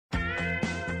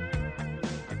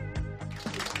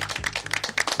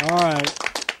All right.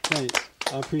 Thanks.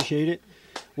 I appreciate it.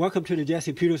 Welcome to the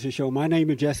Jesse Peterson Show. My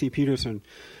name is Jesse Peterson.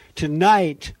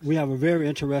 Tonight, we have a very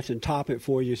interesting topic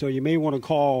for you, so you may want to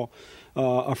call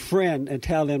a friend and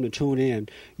tell them to tune in.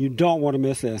 You don't want to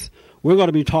miss this. We're going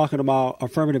to be talking about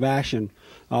affirmative action,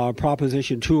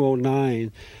 Proposition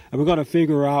 209, and we're going to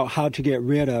figure out how to get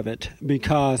rid of it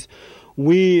because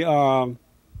I'm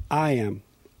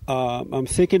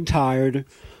sick and tired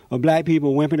of black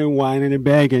people whimpering and whining and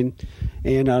begging,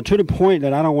 and to the point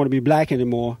that I don't want to be black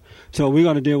anymore. So we're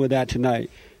going to deal with that tonight.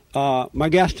 My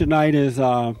guest tonight is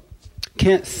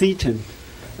Kent Seaton,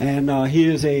 and he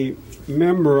is a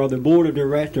member of the board of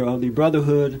directors of the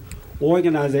Brotherhood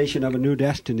Organization of a New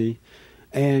Destiny,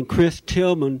 and Chris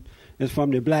Tillman is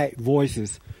from the Black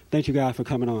Voices. Thank you guys for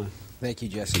coming on. Thank you,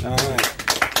 Jesse. All right.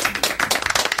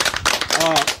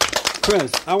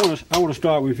 Chris, I want to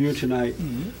start with you tonight.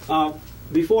 Mm-hmm.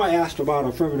 Before I ask about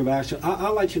affirmative action, I'd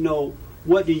like to know,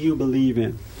 what do you believe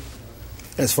in?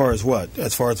 As far as what?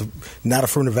 As far as not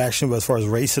affirmative action, but as far as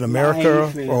race in America,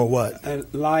 or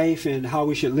what? Life and how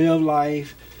we should live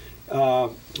life.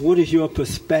 What is your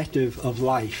perspective of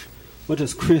life? What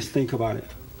does Chris think about it?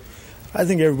 I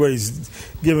think everybody's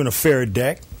given a fair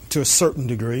deck to a certain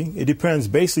degree. It depends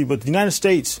basically, but the United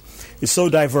States is so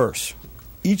diverse.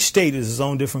 Each state is its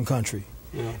own different country.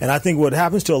 Yeah. And I think what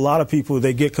happens to a lot of people,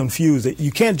 they get confused. That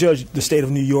you can't judge the state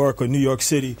of New York or New York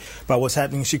City by what's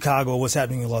happening in Chicago or what's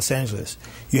happening in Los Angeles.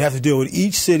 You have to deal with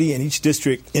each city and each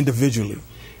district individually.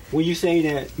 When you say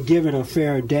that given a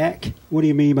fair deck, what do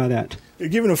you mean by that? You're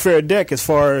given a fair deck as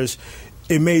far as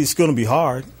it's going to be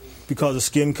hard because of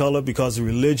skin color, because of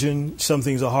religion. Some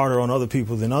things are harder on other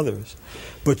people than others.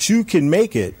 But you can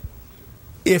make it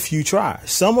if you try.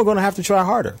 Some are going to have to try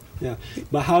harder. Yeah,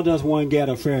 but how does one get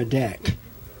a fair deck?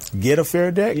 Get a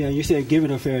fair deck? Yeah, you said given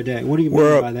a fair deck. What do you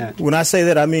mean by that? When I say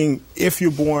that, I mean if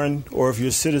you're born or if you're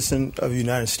a citizen of the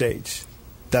United States.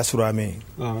 That's what I mean.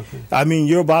 Oh, okay. I mean,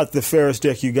 you're about the fairest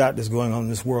deck you got that's going on in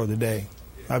this world today.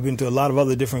 I've been to a lot of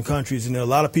other different countries, and there are a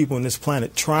lot of people on this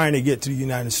planet trying to get to the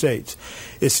United States.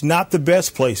 It's not the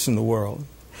best place in the world.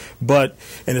 And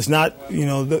it's not,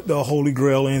 the Holy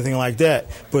Grail or anything like that.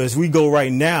 But as we go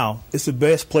right now, it's the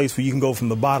best place where you can go from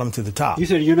the bottom to the top. You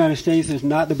said the United States is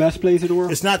not the best place in the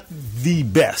world? It's not the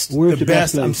best. Where's the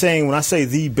best place? I'm saying, when I say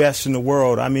the best in the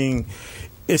world, I mean,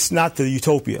 it's not the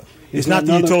utopia. It's not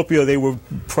the utopia they were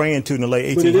praying to in the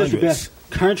late 1800s. But it is the best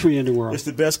country in the world. It's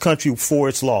the best country for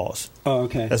its laws. Oh,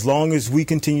 okay. As long as we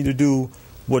continue to do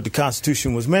what the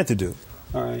Constitution was meant to do.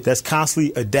 All right. That's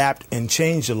constantly adapt and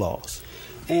change the laws.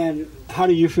 And how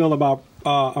do you feel about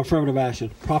affirmative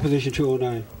action, Proposition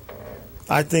 209?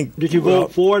 I think... Did you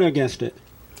vote for it or against it?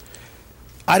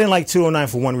 I didn't like 209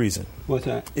 for one reason. What's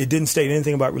that? It didn't state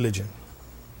anything about religion.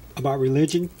 About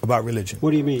religion? About religion.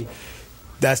 What do you mean?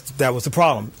 That was the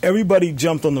problem. Everybody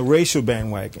jumped on the racial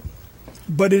bandwagon,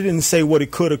 but it didn't say what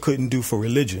it could or couldn't do for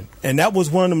religion. And that was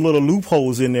one of them little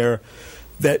loopholes in there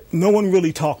that no one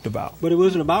really talked about. But it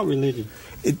wasn't about religion.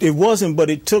 It wasn't, but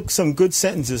it took some good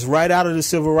sentences right out of the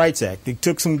Civil Rights Act. It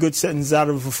took some good sentences out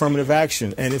of affirmative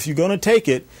action. And if you're going to take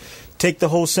it, take the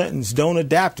whole sentence. Don't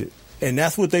adapt it. And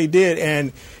that's what they did.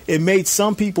 And it made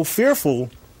some people fearful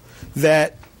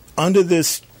that under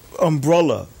this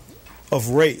umbrella of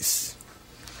race,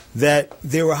 that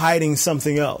they were hiding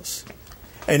something else.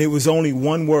 And it was only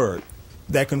one word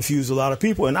that confused a lot of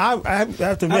people. And I have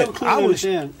to admit, I don't clearly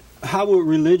understand. How would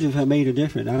religion have made a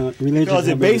difference? Because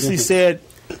it basically said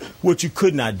what you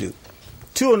could not do.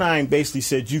 209 basically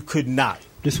said you could not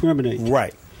discriminate.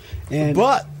 Right.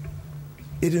 But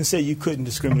it didn't say you couldn't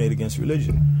discriminate against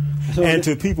religion. So and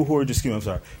to people who are just,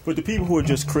 but the people who are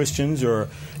just Christians or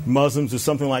Muslims or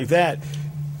something like that,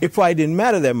 it probably didn't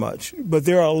matter that much. But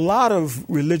there are a lot of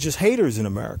religious haters in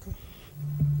America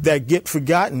that get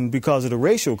forgotten because of the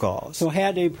racial cause. So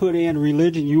had they put in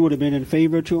religion, you would have been in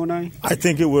favor of 209? I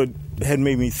think it had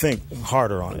made me think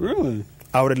harder on it. Really?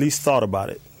 I would at least thought about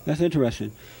it. That's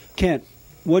interesting. Kent,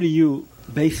 what do you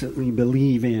basically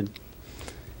believe in?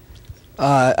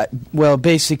 Well,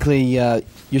 basically,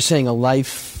 you're saying a life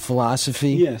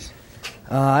philosophy? Yes.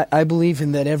 I believe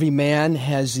in that every man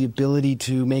has the ability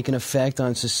to make an effect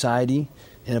on society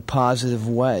in a positive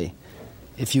way.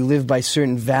 If you live by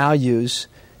certain values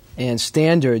and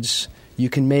standards, you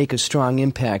can make a strong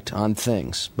impact on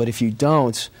things. But if you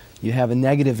don't, you have a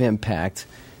negative impact,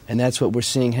 and that's what we're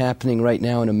seeing happening right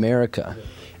now in America.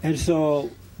 And so,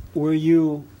 were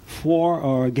you for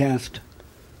or against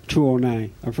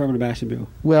 209, Affirmative Action Bill?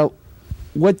 Well,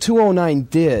 what 209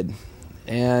 did,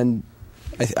 and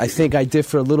I think I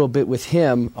differ a little bit with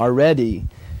him already,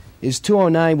 is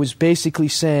 209 was basically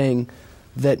saying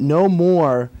that no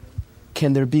more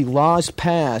can there be laws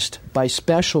passed by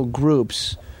special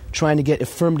groups trying to get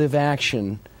affirmative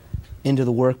action into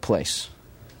the workplace?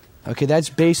 Okay, that's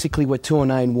basically what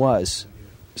 209 was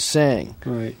saying.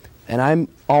 Right. And I'm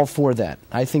all for that.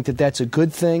 I think that that's a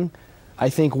good thing. I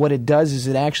think what it does is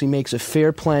it actually makes a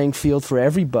fair playing field for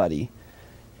everybody,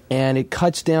 and it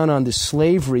cuts down on the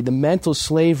slavery, the mental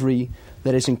slavery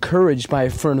that is encouraged by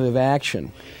affirmative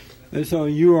action. And so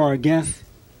you are against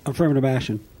affirmative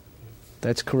action?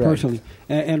 That's correct. Personally.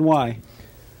 And why?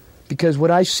 Because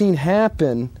what I've seen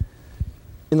happen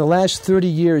in the last 30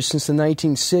 years since the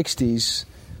 1960s,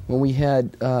 when we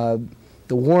had the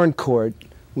Warren Court,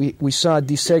 we saw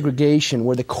desegregation,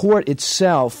 where the court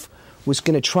itself was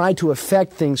going to try to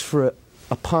affect things for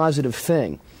a positive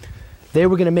thing. They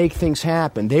were going to make things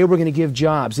happen. They were going to give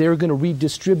jobs. They were going to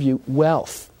redistribute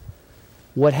wealth.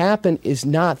 What happened is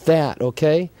not that,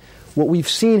 okay? What we've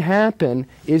seen happen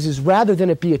is rather than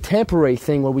it be a temporary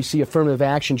thing where we see affirmative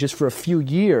action just for a few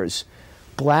years,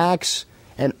 blacks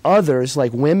and others,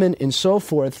 like women and so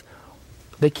forth,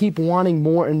 they keep wanting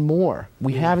more and more.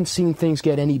 We haven't seen things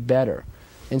get any better.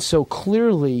 And so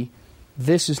clearly,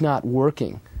 this is not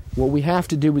working. What we have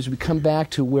to do is we come back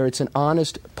to where it's an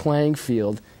honest playing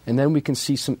field, and then we can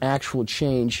see some actual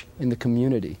change in the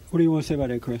community. What do you want to say about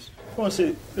that, Chris? I want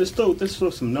to say, let's throw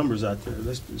some numbers out there.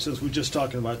 Since we're just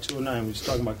talking about 209, we're just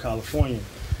talking about California.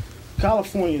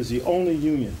 California is the only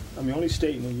only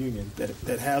state in the union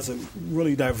that has a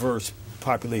really diverse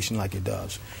population like it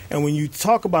does. And when you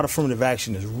talk about affirmative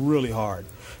action, it's really hard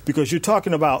because you're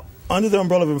talking about, under the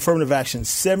umbrella of affirmative action,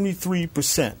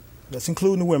 73%, that's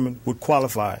including the women, would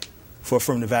qualify for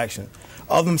affirmative action.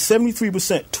 Of them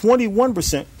 73%,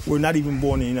 21% were not even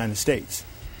born in the United States.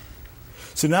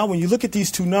 So now when you look at these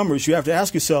two numbers, you have to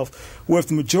ask yourself, well, if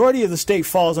the majority of the state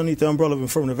falls underneath the umbrella of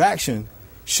affirmative action,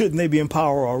 shouldn't they be in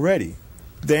power already?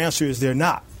 The answer is they're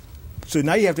not. So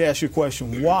now you have to ask your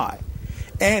question, why?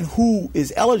 And who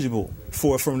is eligible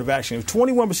for affirmative action? If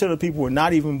 21% of the people were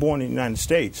not even born in the United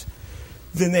States,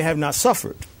 then they have not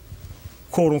suffered,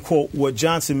 quote unquote, what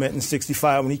Johnson meant in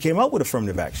 '65 when he came up with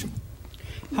affirmative action.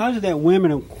 How is it that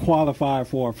women qualify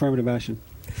for affirmative action?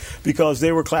 Because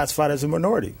they were classified as a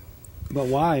minority. But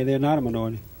why? They're not a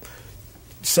minority.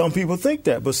 Some people think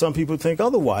that, but some people think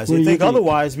otherwise. What They do you think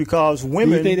otherwise because women...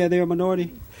 Do you think that they're a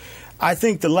minority? I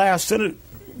think the last Senate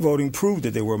voting proved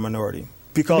that they were a minority.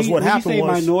 Because what happened when you say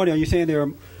was... minority, are you saying there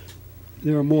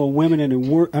are more women in the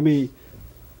work?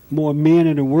 More men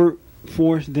in the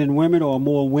workforce than women, or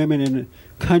more women in the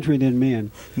country than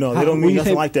men? No, they don't mean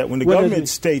nothing like that. When the government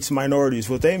states minorities,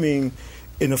 what they mean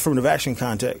in affirmative action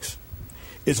context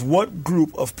is what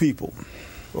group of people,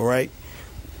 all right,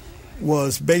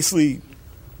 was basically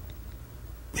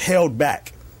held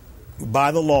back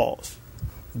by the laws,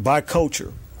 by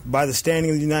culture, by the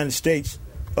standing of the United States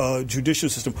judicial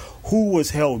system, who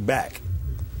was held back.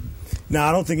 Now,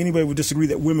 I don't think anybody would disagree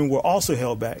that women were also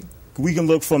held back. We can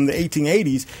look from the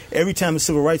 1880s. Every time the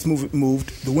civil rights movement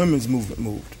moved, the women's movement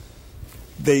moved.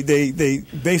 They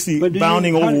basically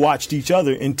overwatched each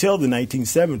other until the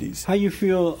 1970s. How do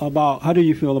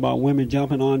you feel about women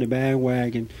jumping on the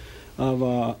bandwagon of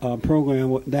a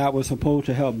program that was supposed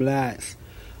to help blacks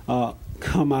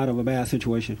come out of a bad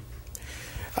situation?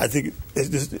 I think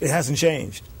it hasn't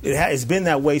changed. It's been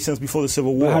that way since before the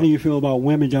Civil War. But how do you feel about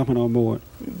women jumping on board?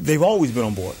 They've always been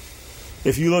on board.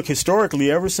 If you look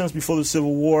historically, ever since before the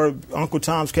Civil War, Uncle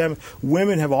Tom's Cabin,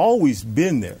 women have always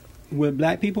been there. With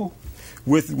black people?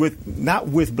 Not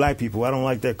with black people. I don't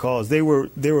like that cause. They were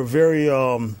very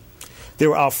they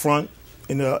were out front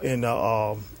in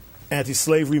the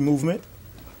anti-slavery movement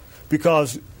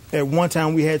because at one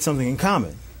time we had something in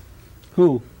common.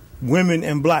 Who? Women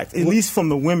and blacks, at least from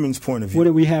the women's point of view. What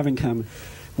did we have in common?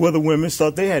 Well, the women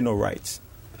thought they had no rights.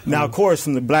 Now, of course,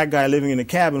 from the black guy living in the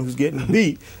cabin who's getting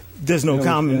beat, there's no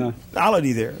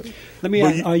commonality there. Let me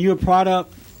ask, are you a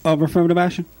product of affirmative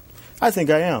action? I think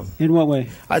I am. In what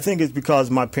way? I think it's because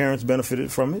my parents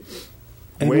benefited from it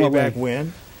back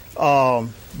when,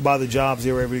 by the jobs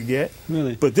they were able to get.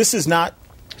 Really? But this is not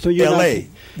L.A.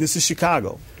 This is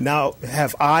Chicago. Now,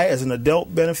 have I, as an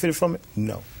adult, benefited from it?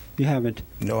 No. You haven't?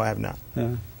 No, I have not.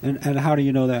 And how do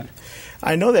you know that?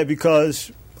 I know that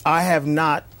because I have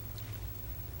not,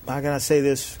 how can I say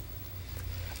this,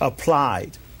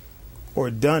 applied or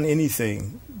done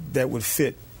anything that would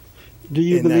fit. Do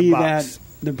you believe that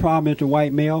the problem is the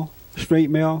white male, straight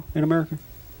male in America?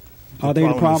 Are they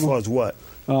the problem? As far as what?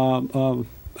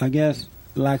 I guess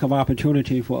lack of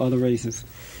opportunity for other races.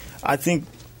 I think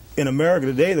in America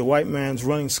today, the white man's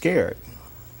running scared.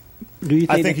 Do you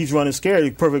think I think he's running scared.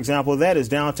 A perfect example of that is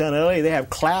downtown L.A. They have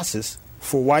classes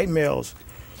for white males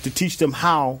to teach them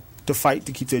how to fight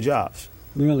to keep their jobs.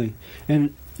 Really?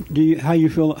 And how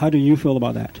do you feel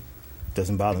about that?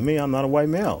 Doesn't bother me. I'm not a white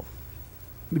male.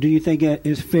 Do you think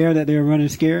it's fair that they're running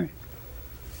scared?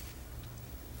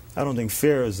 I don't think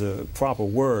fair is a proper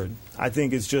word. I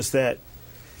think it's just that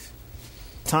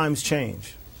times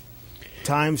change.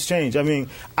 Times change. I mean,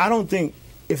 I don't think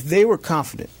if they were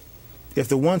confident, if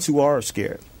the ones who are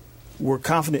scared were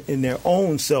confident in their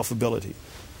own self-ability,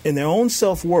 in their own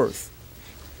self-worth,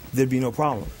 there'd be no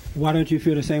problem. Why don't you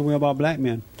feel the same way about black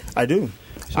men? I do.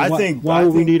 So why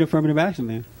would we need affirmative action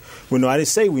then? Well, no, I didn't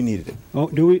say we needed it. Oh,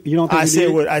 do we? You don't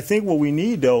think I think what we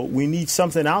need, though, we need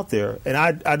something out there, and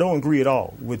I don't agree at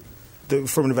all with the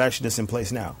affirmative action that's in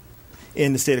place now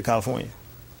in the state of California.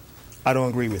 I don't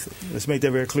agree with it. Let's make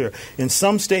that very clear. In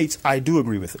some states, I do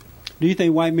agree with it. Do you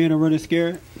think white men are running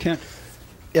scared, Kent?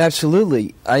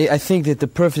 Absolutely. I think that the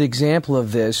perfect example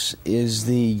of this is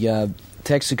the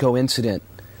Texaco incident,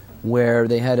 where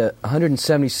they had a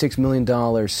 $176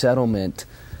 million settlement,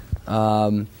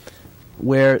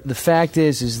 where the fact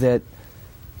is that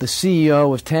the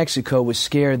CEO of Texaco was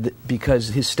scared because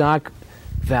his stock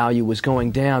value was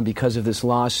going down because of this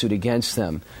lawsuit against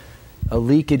them. A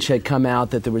leakage had come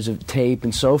out that there was a tape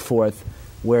and so forth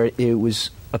where it was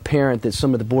apparent that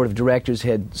some of the board of directors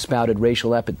had spouted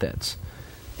racial epithets.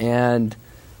 And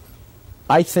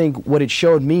I think what it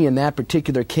showed me in that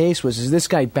particular case was as this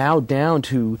guy bowed down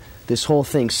to this whole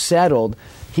thing settled,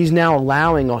 he's now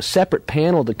allowing a separate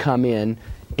panel to come in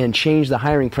and change the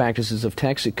hiring practices of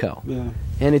Texaco. Yeah.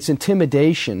 And it's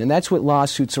intimidation, and that's what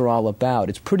lawsuits are all about.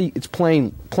 It's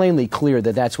plainly clear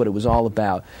that that's what it was all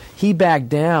about. He backed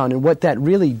down, and what that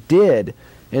really did,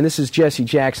 and this is Jesse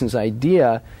Jackson's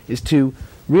idea, is to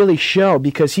really show,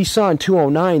 because he saw in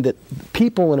 2009 that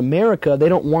people in America, they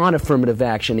don't want affirmative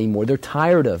action anymore. They're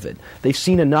tired of it. They've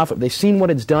seen enough of it. They've seen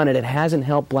what it's done, and it hasn't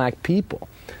helped black people.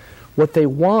 What they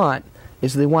want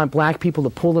is they want black people to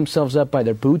pull themselves up by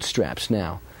their bootstraps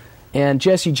now. And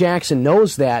Jesse Jackson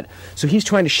knows that, so he's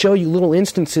trying to show you little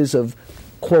instances of,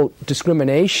 quote,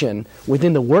 discrimination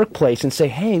within the workplace and say,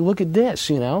 hey, look at this,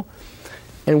 you know.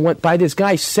 And by this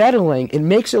guy settling, it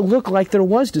makes it look like there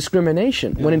was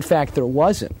discrimination, when in fact there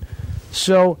wasn't.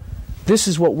 So this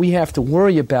is what we have to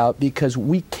worry about, because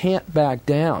we can't back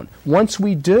down. Once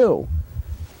we do,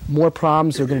 more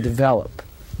problems are going to develop.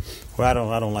 Well,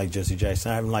 I don't like Jesse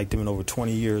Jackson. I haven't liked him in over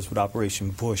 20 years with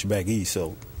Operation Push back east.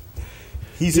 So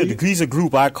he's a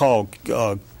group I call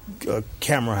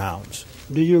camera hounds.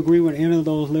 Do you agree with any of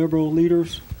those liberal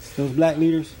leaders, those black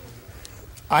leaders?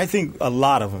 I think a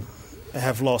lot of them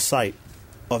have lost sight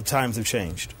of times have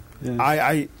changed.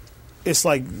 Yeah. It's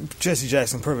like Jesse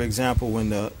Jackson, perfect example,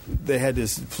 when they had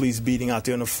this police beating out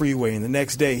there on the freeway, and the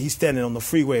next day he's standing on the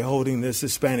freeway holding this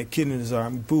Hispanic kid in his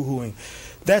arm, boo-hooing.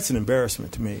 That's an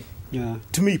embarrassment to me. Yeah.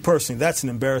 To me personally, that's an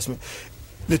embarrassment.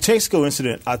 The Texaco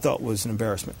incident, I thought, was an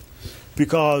embarrassment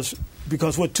because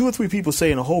what 2 or 3 people say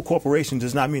in a whole corporation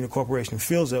does not mean the corporation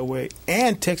feels that way.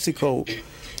 And Texaco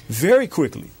very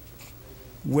quickly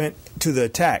went to the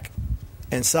attack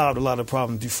and solved a lot of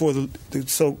problems before the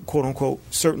so quote-unquote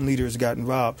certain leaders got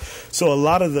involved. So a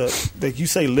lot of like you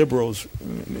say liberals,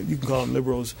 you can call them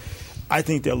liberals, I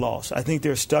think they're lost. I think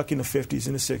they're stuck in the 50s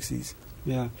and the 60s.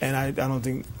 Yeah. And I don't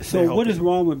think... So what is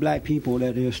wrong with black people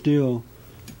that they're still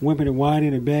whimpering and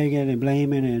whining and begging and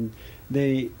blaming, and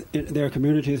their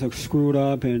communities are screwed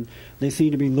up, and they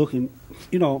seem to be looking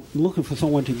for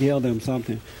someone to give them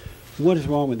something? What is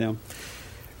wrong with them?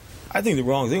 I think the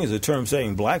wrong thing is the term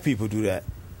saying black people do that.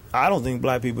 I don't think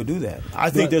black people do that. I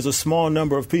think there's a small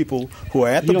number of people who are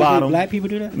at the bottom. You don't think black people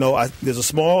do that? No, there's a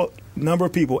small number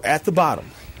of people at the bottom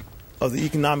of the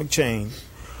economic chain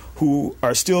who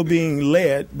are still being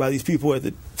led by these people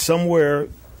somewhere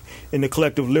in the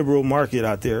collective liberal market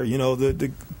out there,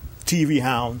 the TV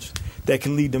hounds that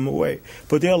can lead them away.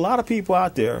 But there are a lot of people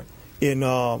out there,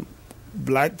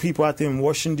 black people out there in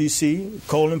Washington, D.C.,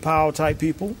 Colin Powell type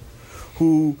people,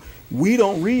 who we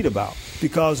don't read about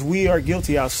because we are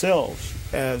guilty ourselves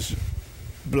as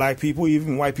black people.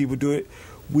 Even white people do it.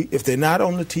 If they're not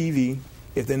on the TV,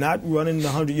 if they're not running the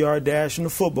 100-yard dash in the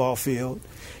football field,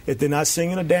 if they're not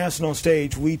singing or dancing on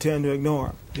stage, we tend to ignore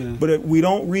them. Yeah. But we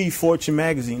don't read Fortune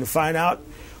magazine to find out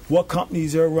what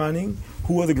companies they're running,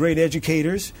 who are the great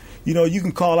educators. You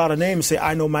can call out a name and say,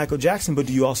 I know Michael Jackson, but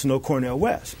do you also know Cornel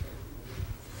West?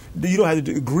 You don't have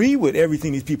to agree with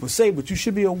everything these people say, but you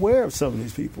should be aware of some of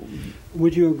these people.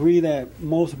 Would you agree that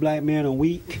most black men are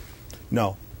weak?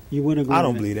 No. You wouldn't agree? I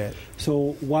don't believe that.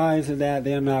 So why is it that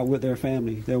they're not with their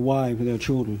family, their wives, their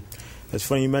children? It's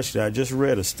funny you mentioned that. I just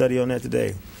read a study on that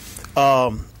today.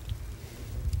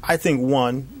 I think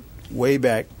way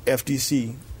back,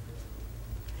 FDC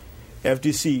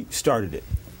FDC started it.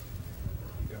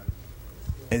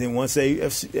 And then once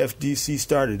FDC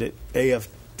started it,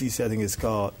 AFDC I think it's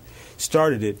called,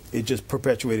 started it, it just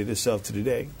perpetuated itself to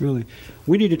today. Really.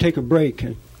 We need to take a break,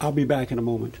 and I'll be back in a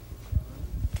moment.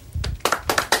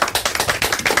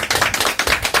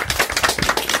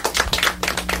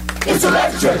 It's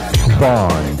electric!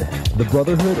 Bond, the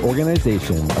brotherhood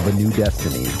organization of a new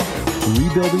destiny.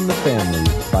 Rebuilding the family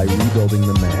by rebuilding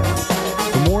the man.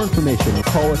 For more information,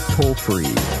 call us toll-free,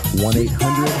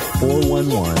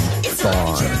 1-800-411-BOND.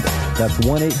 That's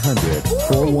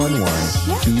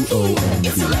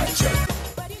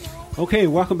 1-800-411-BOND. Okay,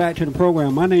 welcome back to the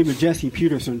program. My name is Jesse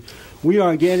Peterson. We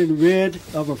are getting rid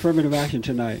of affirmative action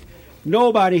tonight.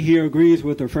 Nobody here agrees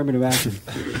with affirmative action.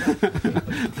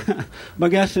 My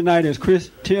guest tonight is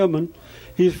Chris Tillman.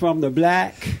 He's from the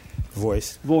Black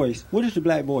Voice. What is the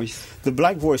Black Voice? The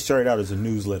Black Voice started out as a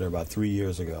newsletter about 3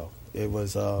 years ago. It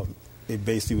was it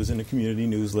basically was in a community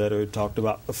newsletter. It talked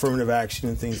about affirmative action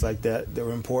and things like that that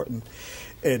were important.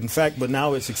 And in fact, but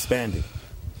now it's expanding.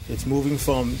 It's moving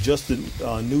from just a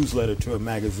newsletter to a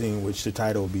magazine, which the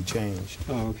title will be changed.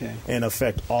 Oh, okay. And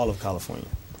affect all of California.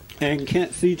 And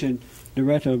Kent Seaton,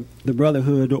 director of the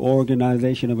Brotherhood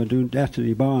Organization of a New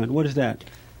Destiny, Bond. What is that?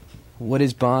 What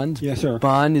is Bond? Yes, sir.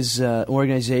 Bond is an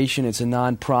organization. It's a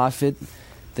non-profit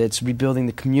that's rebuilding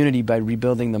the community by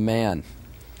rebuilding the man.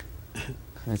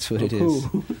 That's what it cool. is.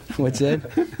 What's that?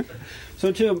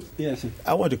 So, Tim, yes, sir.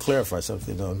 I want to clarify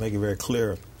something, though, and make it very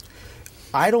clear.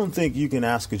 I don't think you can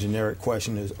ask a generic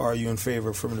question as, are you in favor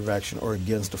of affirmative action or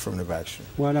against affirmative action?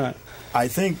 Why not? I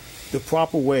think the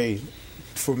proper way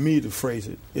for me to phrase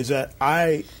it is that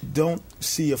I don't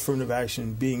see affirmative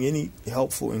action being any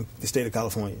helpful in the state of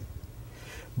California.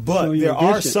 But So there are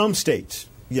against it? some states,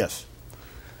 yes,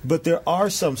 but there are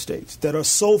some states that are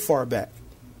so far back,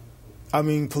 I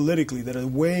mean politically, that are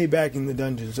way back in the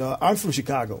dungeons. I'm from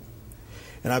Chicago,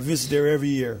 and I visit there every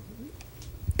year,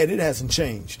 and it hasn't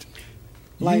changed.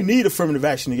 You need affirmative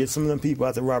action to get some of them people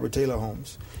out the Robert Taylor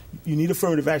homes. You need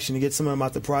affirmative action to get some of them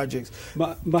out the projects.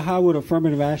 But how would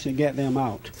affirmative action get them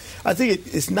out? I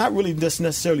think it's not really just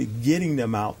necessarily getting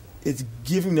them out. It's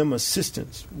giving them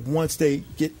assistance once they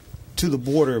get to the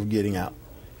border of getting out.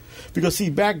 Because, see,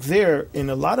 back there in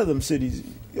a lot of them cities,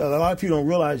 a lot of people don't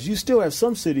realize you still have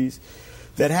some cities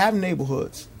that have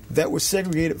neighborhoods that were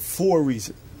segregated for a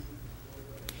reason.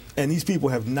 And these people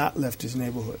have not left this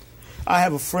neighborhood. I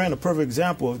have a friend, a perfect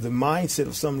example of the mindset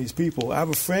of some of these people. I have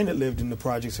a friend that lived in the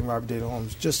projects in Robert Taylor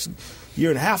Homes just a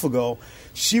year and a half ago.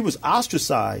 She was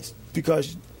ostracized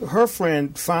because her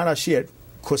friend found out she had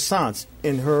croissants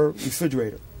in her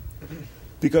refrigerator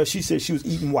because she said she was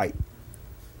eating white.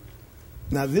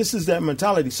 Now, this is that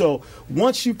mentality. So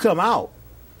once you come out,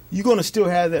 you're going to still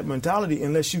have that mentality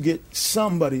unless you get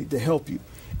somebody to help you.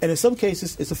 And in some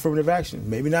cases, it's affirmative action.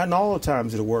 Maybe not in all the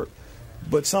times it'll work,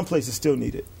 but some places still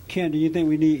need it. Ken, do you think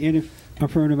we need any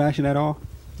affirmative action at all?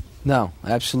 No,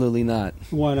 absolutely not.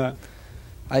 Why not?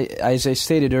 As I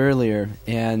stated earlier,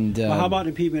 and Well, how about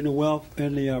the people in the wealth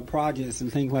and the projects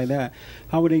and things like that?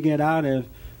 How would they get out if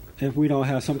we don't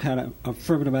have some kind of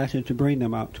affirmative action to bring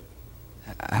them out?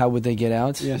 how would they get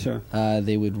out? Yes, sir.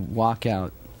 They would walk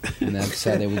out, and that's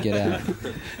how they would get out.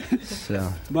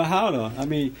 So, But how though? I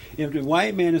mean, if the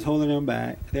white man is holding them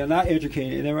back, they're not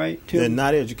educated. Is that right? Tim? They're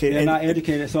not educated. They're not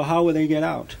educated. So how would they get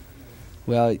out?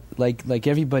 well, like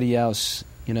everybody else,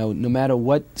 no matter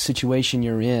what situation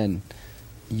you're in,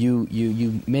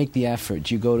 you make the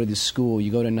effort. You go to the school,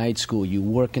 you go to night school, you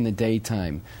work in the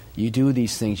daytime, you do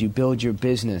these things, you build your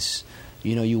business,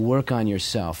 you work on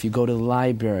yourself, you go to the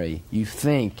library, you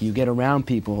think, you get around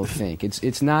people who think.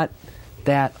 It's not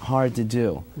that hard to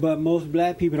do. But most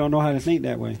black people don't know how to think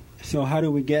that way. So how do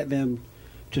we get them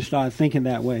to start thinking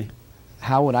that way?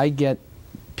 How would I get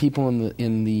people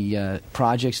in the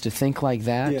projects to think like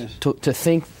that? Yes. To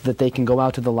think that they can go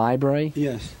out to the library?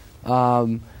 Yes.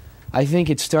 I think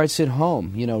it starts at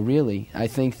home, really. I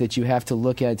think that you have to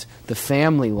look at the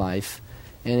family life,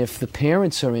 and if the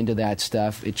parents are into that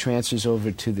stuff, it transfers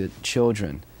over to the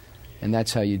children, and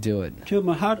that's how you do it.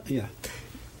 Children, yeah.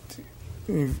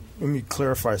 Let me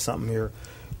clarify something here.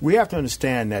 We have to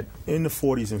understand that in the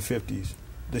 40s and 50s,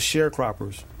 the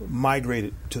sharecroppers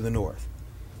migrated to the north.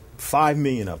 5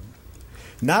 million of them.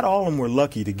 Not all of them were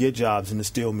lucky to get jobs in the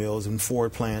steel mills and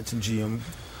Ford plants and GM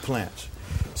plants.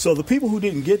 So the people who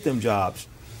didn't get them jobs,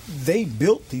 they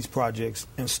built these projects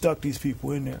and stuck these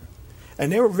people in there.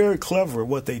 And they were very clever at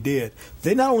what they did.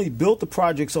 They not only built the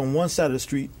projects on one side of the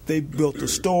street, they built the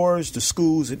stores, the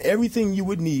schools, and everything you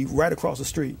would need right across the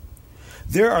street.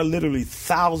 There are literally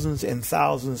thousands and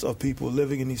thousands of people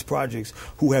living in these projects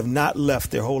who have not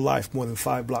left their whole life more than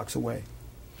 5 blocks away.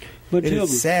 But it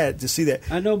is sad to see that.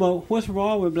 I know, but what's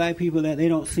wrong with black people that they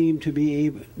don't seem to be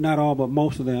able, not all, but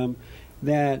most of them,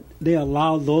 that they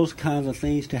allow those kinds of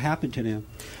things to happen to them?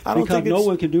 Because no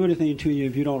one can do anything to you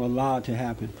if you don't allow it to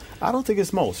happen. I don't think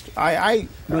it's most. But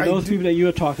those people that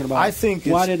you're talking about, I think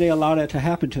why did they allow that to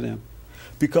happen to them?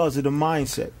 Because of the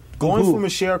mindset. Going from a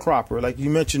sharecropper, like you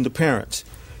mentioned, the parents.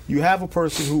 You have a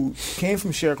person who came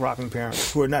from sharecropping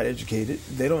parents who are not educated.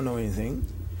 They don't know anything.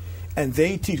 And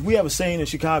they teach. We have a saying in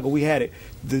Chicago. We had it.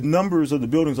 The numbers of the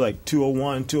buildings like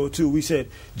 201, 202. We said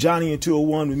Johnny in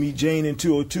 201 would meet Jane in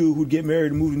 202, who'd get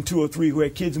married and moved in 203, who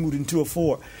had kids and moved in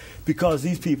 204, because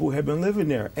these people had been living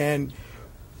there. And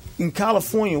in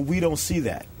California, we don't see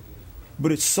that.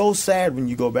 But it's so sad when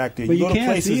you go back there. But you go to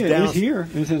places see it. down. It's here.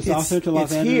 It's in South Central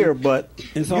Los Angeles. It's here, but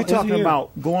you're talking here.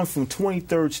 about going from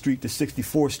 23rd Street to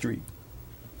 64th Street.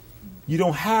 You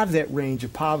don't have that range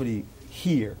of poverty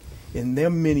here in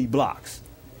them many blocks.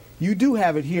 You do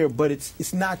have it here, but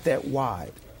it's not that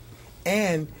wide.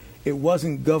 And it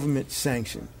wasn't government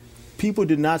sanctioned. People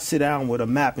did not sit down with a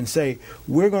map and say,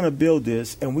 we're going to build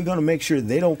this, and we're going to make sure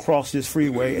they don't cross this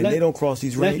freeway and they don't cross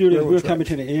these railroad tracks. Let's do this. We're coming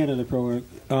to the end of the program.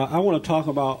 I want to talk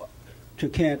about, to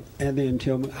Kent and then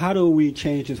Tillman, how do we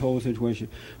change this whole situation?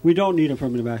 We don't need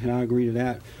affirmative action. I agree to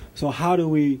that. So how do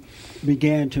we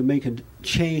begin to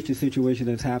change the situation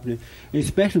that's happening,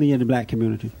 especially in the black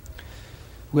community?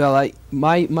 Well,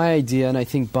 my idea, and I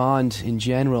think Bond in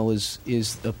general,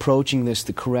 is approaching this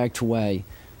the correct way,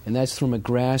 and that's from a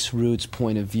grassroots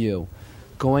point of view.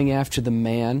 Going after the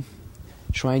man,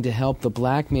 trying to help the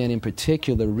black man in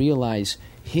particular realize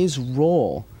his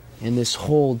role in this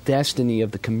whole destiny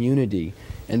of the community.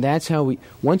 And that's how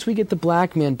once we get the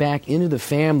black man back into the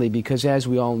family, because as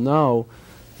we all know,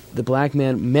 the black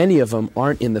man, many of them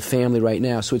aren't in the family right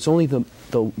now, so it's only the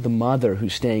mother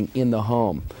who's staying in the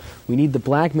home. We need the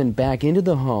black men back into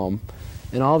the home,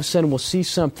 and all of a sudden we'll see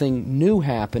something new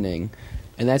happening,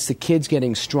 and that's the kids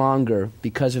getting stronger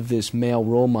because of this male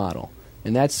role model.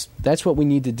 And that's what we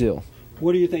need to do.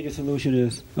 What do you think the solution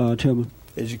is, Tillman?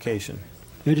 Education.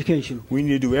 Education. We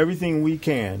need to do everything we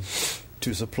can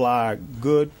to supply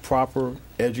good, proper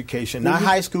education. Not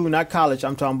high school, not college.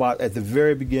 I'm talking about at the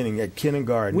very beginning, at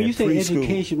kindergarten, when you say preschool.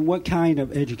 Education, what kind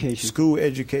of education? School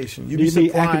education. You'd be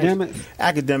surprised. Academics?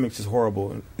 Academics is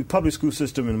horrible. The public school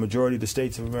system in the majority of the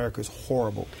states of America is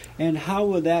horrible. And how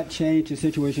will that change the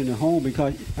situation at home?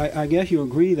 Because I guess you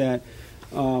agree that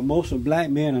most of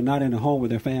black men are not in the home with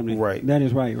their family. Right. That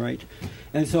is right.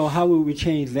 And so how will we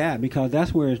change that? Because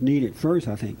that's where it's needed first,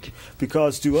 I think.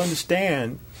 Because to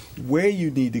understand where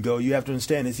you need to go, you have to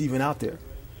understand it's even out there.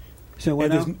 So what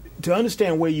now? To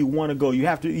understand where you want to go, you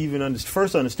have to even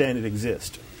first understand it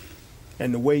exists.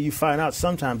 And the way you find out,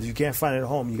 sometimes you can't find it at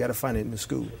home, you got to find it in the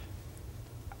school.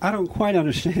 I don't quite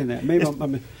understand that. Maybe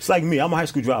it's like me. I'm a high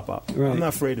school dropout. Right. I'm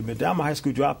not afraid to admit that. I'm a high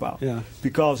school dropout. Yeah.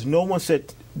 Because no one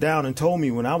sat down and told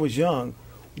me when I was young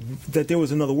that there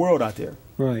was another world out there.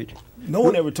 Right. No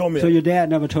one ever told me so that. So your dad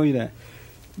never told you that?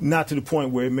 Not to the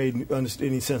point where it made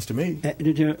any sense to me.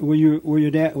 Was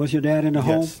your dad in the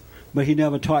home? Yes. But he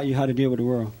never taught you how to deal with the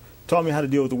world? Taught me how to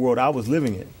deal with the world I was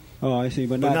living in. Oh, I see.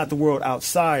 But not the world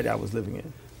outside I was living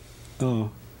in.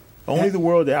 Oh. Only the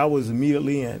world that I was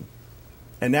immediately in.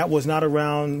 And that was not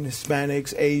around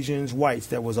Hispanics, Asians, whites.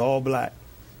 That was all black.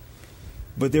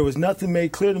 But there was nothing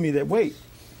made clear to me that, wait,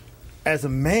 as a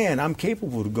man, I'm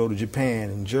capable to go to Japan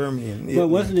and Germany and Italy. But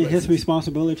wasn't it his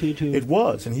responsibility to... It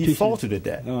was, and he faltered at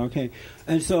that. Oh, okay.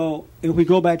 And so if we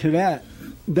go back to that,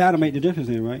 that'll make the difference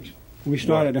then, right? We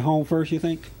start at the home first, you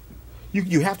think?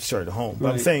 You have to start at home. But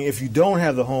right. I'm saying if you don't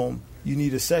have the home, you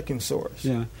need a second source.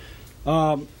 Yeah.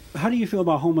 How do you feel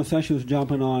about homosexuals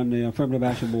jumping on the Affirmative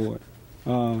Action Board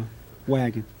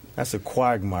wagon? That's a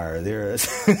quagmire. That's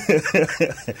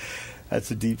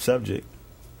a deep subject.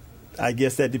 I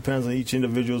guess that depends on each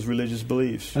individual's religious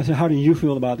beliefs. I said, how do you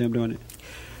feel about them doing it?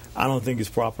 I don't think it's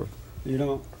proper. You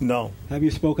don't? No. Have you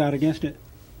spoke out against it?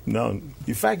 No.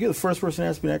 In fact, you're the first person to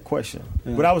ask me that question.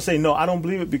 Yeah. But I would say no, I don't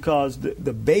believe it because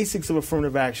the basics of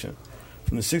affirmative action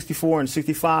from the 64 and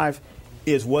 65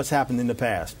 is what's happened in the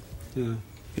past. Yeah.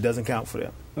 It doesn't count for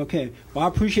them. Okay. Well, I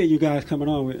appreciate you guys coming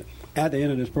on at the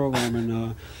end of this program,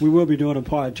 and we will be doing a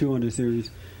part 2 on this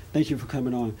series. Thank you for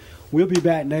coming on. We'll be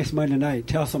back next Monday night.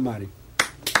 Tell somebody.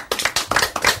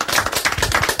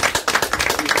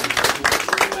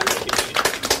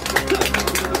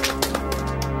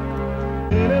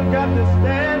 Got to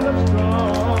stand up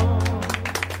strong.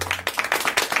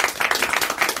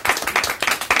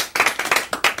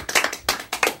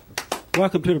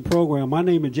 Welcome to the program. My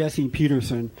name is Jesse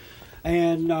Peterson,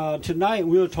 and tonight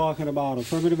we're talking about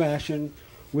affirmative action.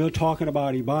 We're talking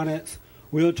about Ebonics.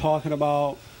 we're talking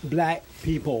about black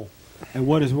people and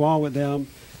what is wrong with them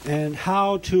and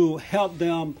how to help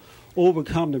them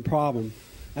overcome the problem.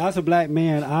 As a black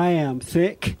man, I am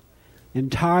sick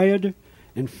and tired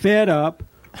and fed up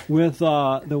with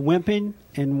the whimping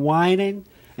and whining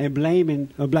and blaming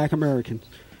of black Americans.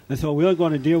 And so we're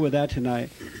going to deal with that tonight.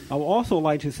 I would also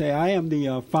like to say I am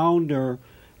the founder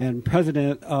and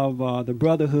president of the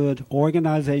Brotherhood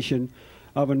Organization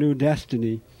of a New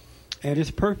Destiny. And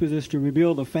its purpose is to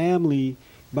rebuild the family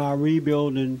by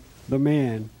rebuilding the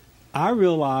man. I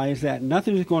realize that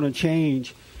nothing is going to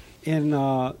change in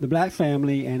the black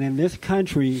family and in this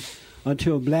country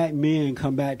until black men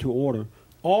come back to order.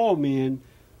 All men,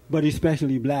 but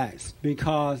especially blacks,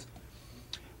 because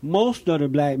most of the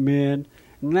black men,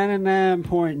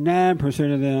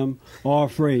 99.9% of them, are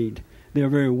afraid. They're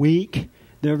very weak.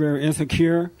 They're very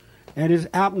insecure. And it's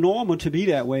abnormal to be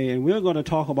that way. And we're going to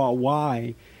talk about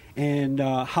why and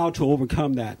how to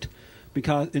overcome that.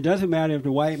 Because it doesn't matter if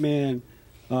the white man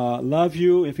loves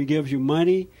you, if he gives you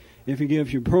money, if he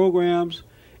gives you programs,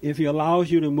 if he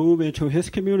allows you to move into his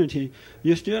community,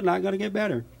 you're still not going to get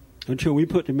better until we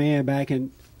put the man back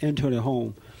into the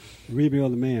home,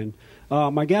 rebuild the man.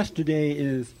 My guest today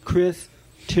is Chris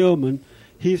Tillman.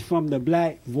 He's from the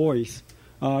Black Voice.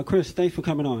 Chris, thanks for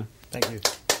coming on. Thank you.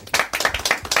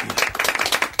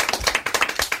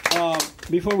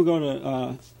 Before we go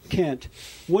to Kent,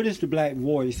 what is the Black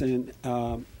Voice, and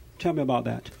tell me about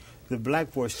that. The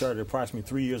Black Voice started approximately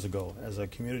 3 years ago as a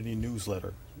community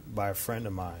newsletter by a friend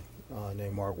of mine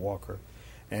named Mark Walker.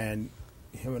 And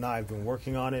him and I have been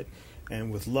working on it,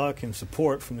 and with luck and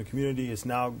support from the community, it's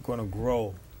now going to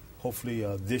grow, hopefully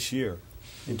this year,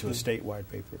 into a statewide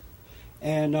paper.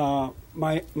 And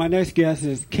my next guest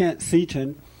is Kent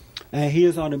Seaton, and he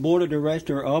is on the board of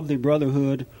directors of the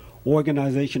Brotherhood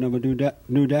Organization of a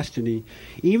New Destiny.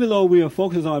 Even though we are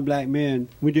focused on black men,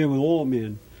 we deal with all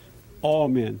men. All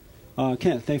men.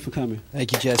 Kent, thanks for coming.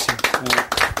 Thank you, Jesse.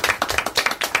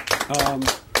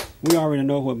 We already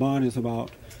know what Bond is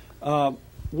about.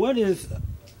 What is...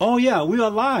 Oh, yeah, we are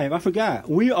live. I forgot.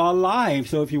 We are live.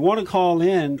 So if you want to call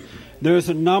in, there's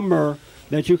a number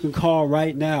that you can call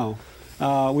right now. We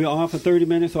are on for 30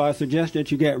 minutes, so I suggest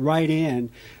that you get right in.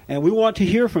 And we want to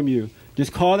hear from you.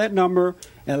 Just call that number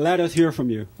and let us hear from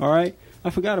you. All right?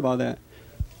 I forgot about that.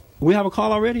 We have a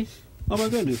call already? Oh, my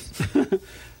goodness.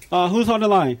 Who's on the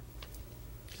line?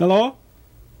 Hello?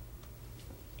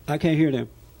 I can't hear them.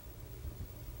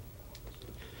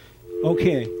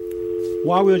 Okay.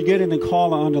 While we're getting the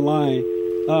caller on the line,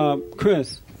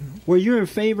 Chris, were you in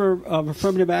favor of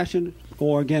affirmative action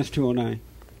or against 209?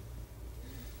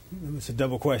 It's a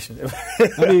double question.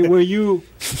 I mean, were you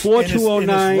for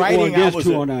 209 or against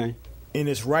 209? In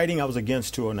his writing, I was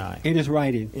against 209. In his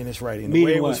writing? In his writing. The Meaning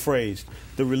way it what? was phrased,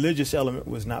 the religious element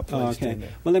was not placed in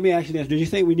there. Well, let me ask you this. Do you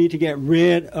think we need to get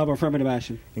rid of affirmative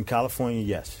action? In California,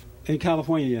 yes. In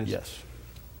California, yes? Yes.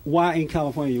 Why in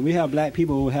California? We have black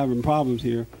people who are having problems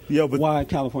here. Yeah, but why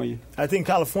California? I think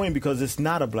California because it's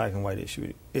not a black and white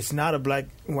issue. It's not a black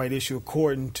and white issue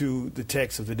according to the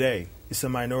text of the day. It's a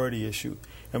minority issue.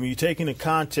 And when you take into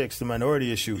context the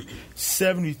minority issue,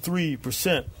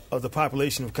 73% of the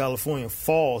population of California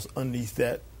falls underneath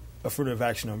that affirmative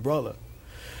action umbrella.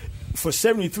 For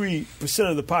 73%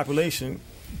 of the population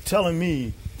telling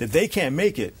me that they can't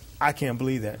make it, I can't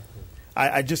believe that.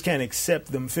 I just can't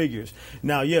accept them figures.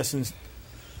 Now, yes,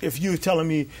 if you're telling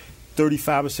me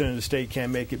 35% of the state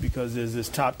can't make it because there's this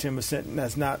top 10%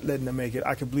 that's not letting them make it,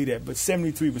 I can believe that. But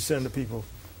 73% of the people,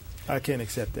 I can't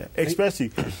accept that. Especially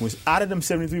when out of them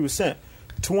 73%,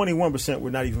 21% were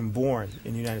not even born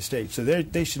in the United States. So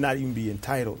they should not even be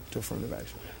entitled to affirmative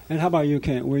action. And how about you,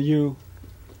 Kent? Were you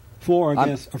for or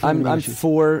against affirmative action? I'm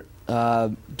for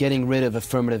getting rid of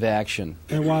affirmative action.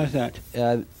 And why is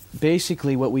that?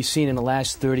 Basically, what we've seen in the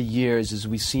last 30 years is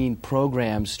we've seen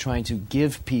programs trying to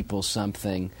give people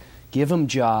something, give them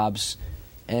jobs,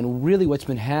 and really what's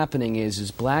been happening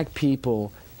is black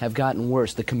people have gotten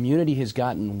worse. The community has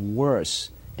gotten worse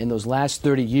in those last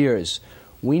 30 years.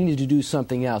 We need to do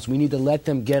something else. We need to let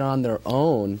them get on their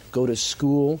own, go to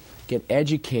school, get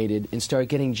educated, and start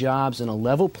getting jobs in a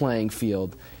level playing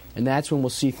field, and that's when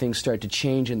we'll see things start to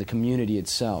change in the community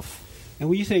itself. And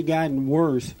when you say gotten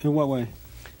worse, in what way?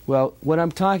 Well, what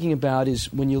I'm talking about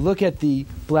is when you look at the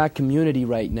black community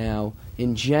right now,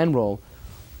 in general,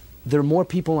 there are more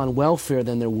people on welfare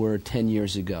than there were 10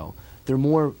 years ago. There are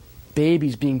more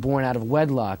babies being born out of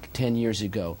wedlock 10 years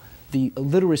ago. The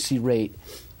illiteracy rate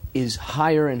is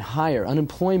higher and higher.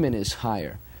 Unemployment is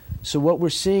higher. So what we're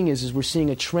seeing is we're seeing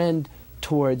a trend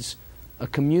towards a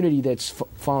community that's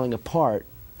falling apart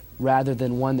rather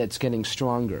than one that's getting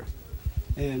stronger.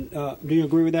 And do you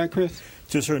agree with that, Chris?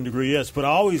 To a certain degree, yes. But I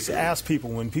always ask people,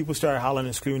 when people start hollering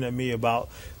and screaming at me about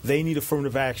they need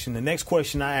affirmative action, the next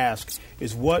question I ask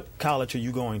is, what college are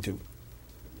you going to?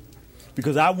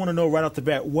 Because I want to know right off the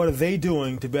bat, what are they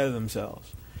doing to better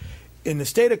themselves? In the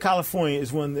state of California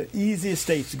is one of the easiest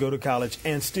states to go to college,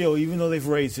 and still, even though they've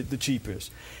raised it, the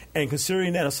cheapest. And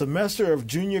considering that a semester of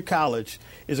junior college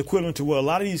is equivalent to what a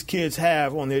lot of these kids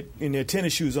have in their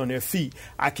tennis shoes on their feet,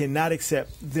 I cannot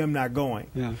accept them not going.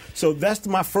 Yeah. So that's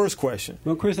my first question.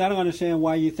 Well, Chris, I don't understand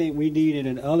why you think we need it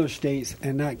in other states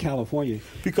and not California.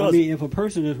 Because I mean, if a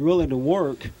person is willing to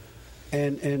work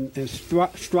and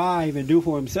strive and do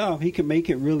for himself, he can make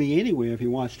it really anywhere if he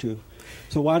wants to.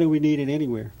 So why do we need it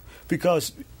anywhere?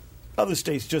 Because other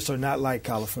states just are not like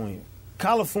California.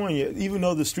 California, even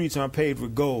though the streets aren't paved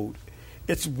with gold,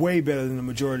 it's way better than the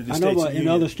majority of the states. I know, but in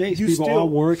other states, people are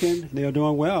working. They are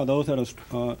doing well. Those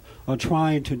that are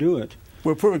trying to do it.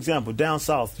 Well, for example, down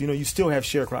south, you still have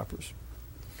sharecroppers.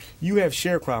 You have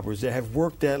sharecroppers that have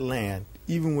worked that land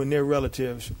even when their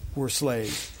relatives were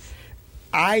slaves.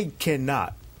 I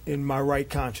cannot, in my right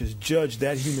conscience, judge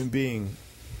that human being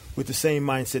with the same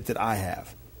mindset that I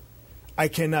have. I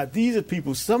cannot. These are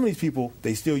people, some of these people,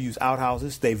 they still use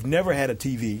outhouses. They've never had a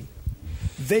TV.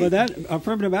 But that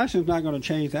affirmative action is not going to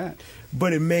change that.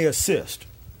 But it may assist.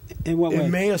 In what way? It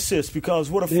may assist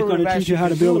because what They're affirmative going to teach you how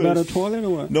to build a better toilet or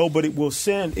what? No, but it can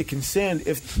send,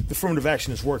 if the affirmative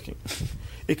action is working,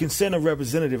 it can send a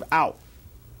representative out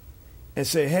and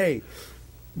say, hey,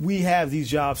 we have these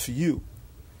jobs for you,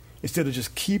 instead of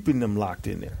just keeping them locked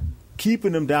in there,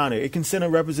 keeping them down there. It can send a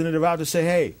representative out to say,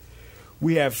 hey,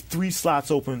 we have 3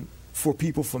 slots open for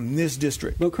people from this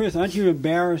district. But Chris, aren't you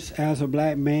embarrassed as a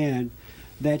black man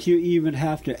that you even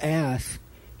have to ask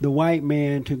the white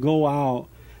man to go out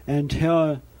and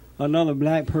tell another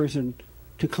black person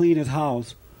to clean his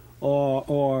house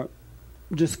or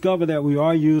discover that we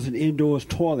are using indoors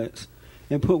toilets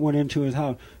and put one into his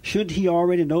house? Shouldn't he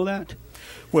already know that?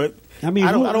 Well, I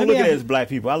don't look at it as black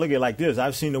people. I look at it like this.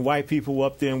 I've seen the white people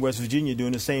up there in West Virginia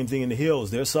doing the same thing in the hills.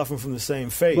 They're suffering from the same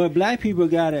fate. But black people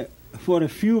got it. For the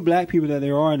few black people that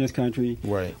there are in this country,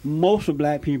 right, most of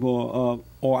black people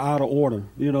are out of order.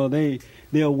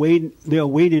 They're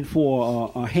waiting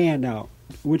for a handout.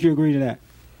 Would you agree to that?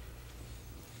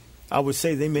 I would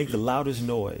say they make the loudest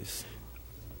noise.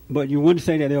 But you wouldn't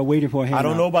say that they're waiting for a handout. I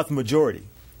don't know about the majority.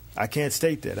 I can't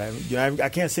state that. I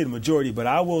can't say the majority, but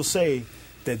I will say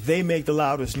that they make the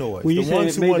loudest noise. When you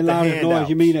say they make the loudest noise,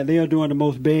 you mean that they are doing the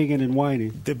most begging and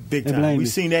whining? The big time. We've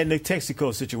seen that in the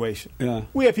Texaco situation. Yeah.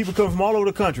 We have people coming from all over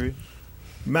the country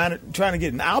trying to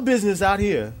get in our business out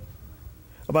here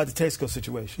about the Texaco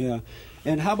situation. Yeah.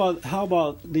 And how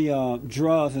about the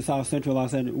drugs in South Central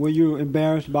Los Angeles? Were you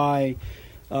embarrassed by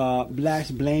blacks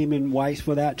blaming whites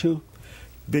for that too?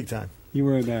 Big time. You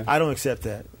were embarrassed. I don't accept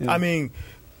that. Yeah. I mean,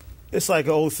 it's like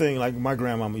an old thing, like my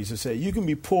grandmama used to say, you can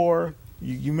be poor,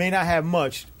 you may not have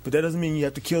much, but that doesn't mean you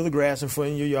have to kill the grass in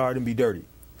front of your yard and be dirty.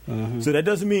 Uh-huh. So that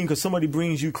doesn't mean because somebody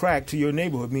brings you crack to your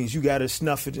neighborhood means you got to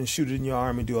snuff it and shoot it in your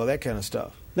arm and do all that kind of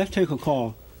stuff. Let's take a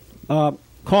call.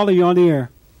 Caller, you on the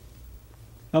air.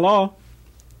 Hello?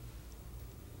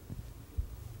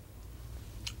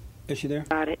 Is she there?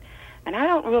 About it, and I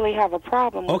don't really have a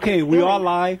problem with Okay, we are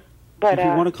live. But if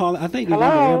you want to call, I think hello?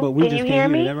 You're on the air, but we Can just you can't hear hear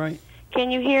me? you. Is that right? Can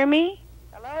you hear me?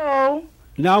 Hello?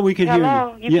 Now we can hear you.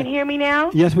 Hello? You can hear me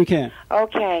now? Yes, we can.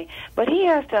 Okay. But he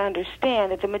has to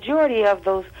understand that the majority of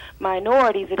those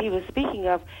minorities that he was speaking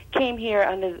of came here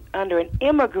under an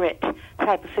immigrant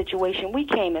type of situation. We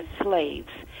came as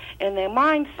slaves. And the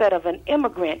mindset of an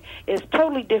immigrant is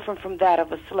totally different from that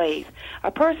of a slave. A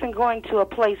person going to a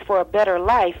place for a better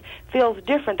life feels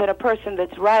different than a person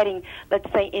that's riding,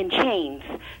 let's say, in chains.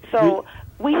 So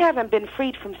we haven't been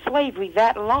freed from slavery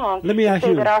that long. Let me ask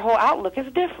you that our whole outlook is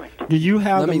different. Do you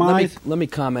have let me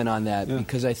comment on that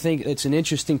because I think it's an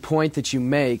interesting point that you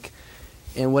make.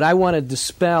 And what I want to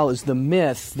dispel is the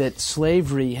myth that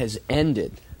slavery has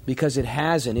ended. Because it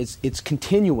hasn't. It's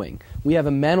continuing. We have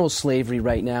a mental slavery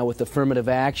right now with affirmative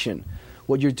action.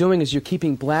 What you're doing is you're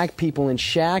keeping black people in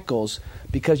shackles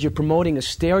because you're promoting a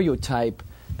stereotype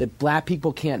that black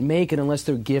people can't make it unless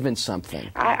they're given something.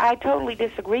 I totally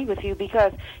disagree with you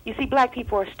because, you see, black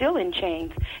people are still in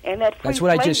chains. And that's what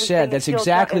I just said. That's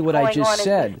exactly what I just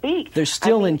said. They're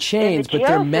still in chains, but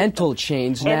they're mental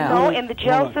chains now. And in the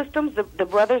jail systems, the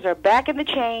brothers are back in the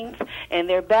chains, and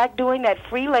they're back doing that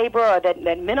free labor or that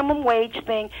minimum wage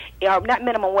thing. Not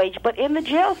minimum wage, but in the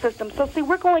jail system. So, see,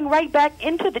 we're going right back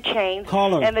into the chains.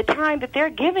 And the time that they're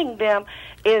giving them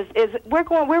is we're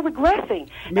regressing.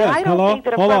 And I don't think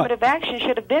that affirmative action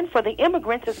should have been for the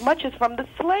immigrants as much as from the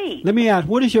slaves. Let me ask,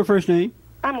 what is your first name?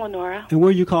 I'm Lenora. And where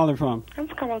are you calling from? I'm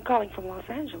calling from Los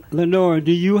Angeles. Lenora,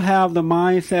 do you have the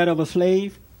mindset of a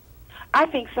slave? I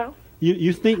think so.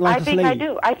 You think like a slave?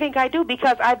 I think I do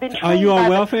because I've been trained Are you on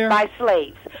welfare? by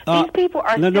slaves. These people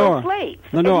are Lenora, still slaves.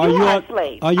 Lenora, and are you on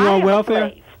slaves. Are you on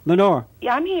welfare? Lenora.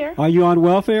 Yeah, I'm here. Are you on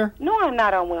welfare? No, I'm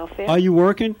not on welfare. Are you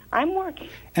working? I'm working.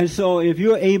 And so if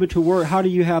you're able to work, how do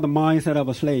you have the mindset of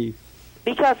a slave?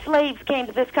 Because slaves came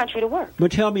to this country to work.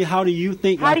 But tell me, how do you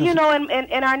think? How do you know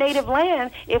in our native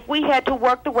land if we had to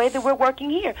work the way that we're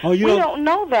working here? Oh, we don't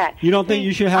know that. You don't think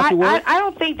you should have to work? I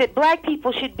don't think that black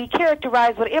people should be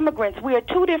characterized with immigrants. We are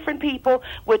two different people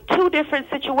with two different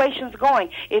situations going.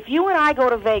 If you and I go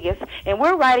to Vegas and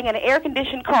we're riding in an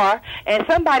air-conditioned car and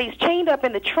somebody's chained up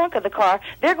in the trunk of the car,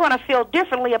 they're going to feel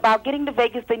differently about getting to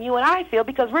Vegas than you and I feel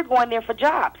because we're going there for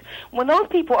jobs. When those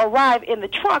people arrive in the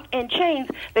trunk in chains,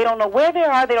 they don't know where they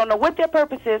are, they don't know what their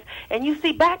purpose is, and you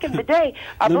see back in the day,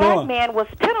 a black man was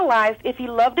penalized if he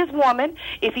loved his woman,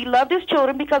 if he loved his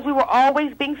children, because we were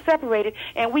always being separated,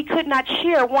 and we could not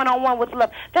share one-on-one with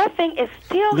love. That thing is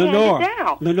still handed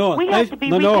down. We have to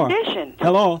be reconditioned.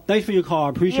 Hello, thanks for your call. I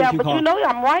appreciate your call. Yeah, but you know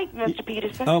I'm right, Mr.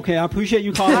 Peterson. Okay, I appreciate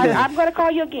you calling. I'm going to call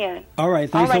you again. All right,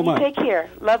 thanks so much. All right, you take care.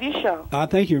 Love your show.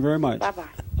 Thank you very much.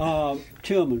 Bye-bye.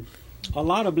 Tillman, a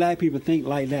lot of black people think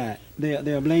like that.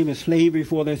 They're blaming slavery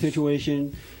for their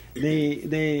situation.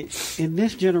 They in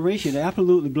this generation, it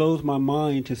absolutely blows my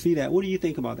mind to see that. What do you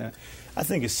think about that? I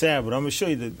think it's sad, but I'm going to show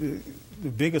you the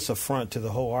biggest affront to the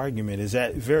whole argument is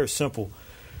that very simple.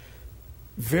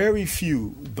 Very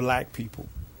few black people,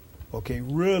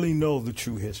 really know the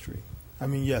true history. I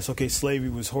mean, yes, slavery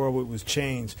was horrible, it was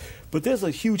chains, but there's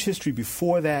a huge history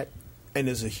before that, and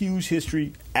there's a huge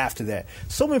history after that.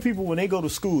 So many people, when they go to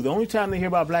school, the only time they hear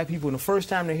about black people and the first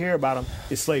time they hear about them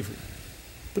is slavery.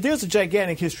 But there's a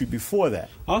gigantic history before that.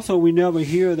 Also, we never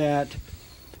hear that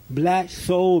blacks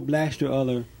sold blacks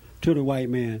to the white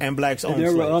man. And blacks owned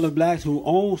slaves. There were other blacks who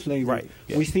owned slavery. Right.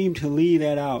 Yes. We seem to leave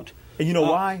that out. And you know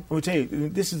why? I'm going to tell you,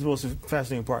 this is the most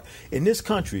fascinating part. In this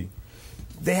country,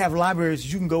 they have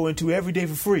libraries you can go into every day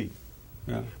for free.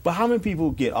 Yeah. But how many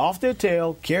people get off their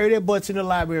tail, carry their butts in the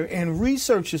library, and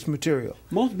research this material?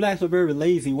 Most blacks are very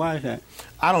lazy. Why is that?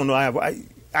 I don't know.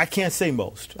 I can't say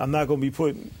most. I'm not going to be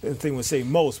putting a thing with say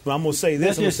most, but I'm going to say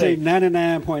this. Let's just say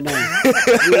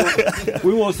 99.9.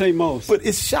 we won't say most. But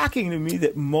it's shocking to me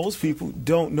that most people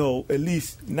don't know, at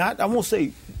least not, I won't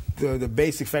say the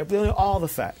basic fact, but they know all the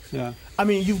facts. Yeah. I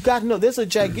mean, you've got to know, there's a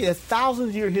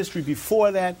 1,000-year history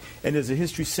before that, and there's a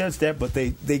history since that, but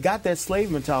they got that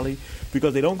slave mentality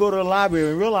because they don't go to the library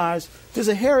and realize there's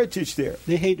a heritage there.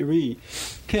 They hate to read.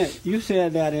 Kent, you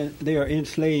said that they are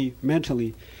enslaved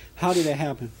mentally. How did that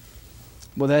happen?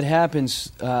 Well, that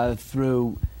happens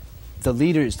through the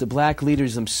leaders. The black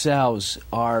leaders themselves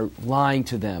are lying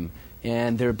to them,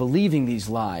 and they're believing these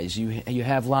lies. You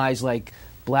have lies like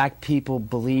black people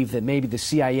believe that maybe the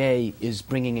CIA is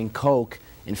bringing in coke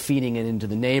and feeding it into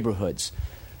the neighborhoods.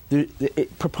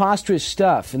 Preposterous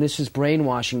stuff, and this is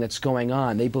brainwashing that's going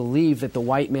on. They believe that the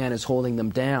white man is holding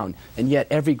them down, and yet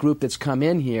every group that's come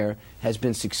in here has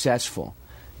been successful.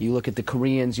 You look at the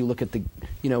Koreans, you look at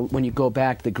when you go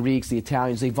back, the Greeks, the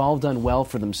Italians, they've all done well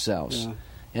for themselves. Yeah.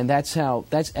 And that's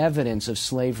evidence of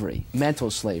slavery,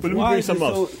 mental slavery. Why is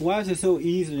it so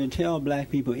easy to tell black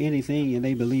people anything and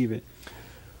they believe it?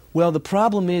 Well, the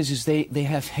problem is they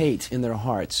have hate in their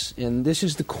hearts. And this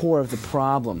is the core of the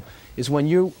problem, is when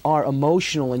you are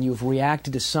emotional and you've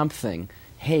reacted to something,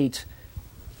 hate,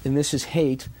 and this is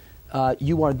hate,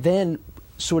 you are then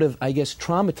sort of,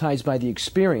 traumatized by the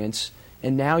experience,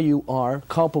 and now you are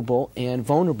culpable and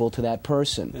vulnerable to that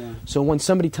person. Yeah. So when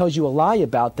somebody tells you a lie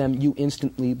about them, you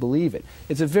instantly believe it.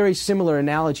 It's a very similar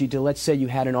analogy to, let's say you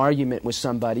had an argument with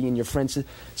somebody and your friend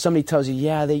somebody tells you,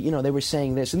 they were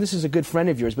saying this, and this is a good friend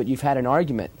of yours, but you've had an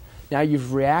argument. Now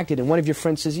you've reacted, and one of your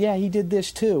friends says, yeah, he did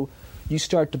this too. You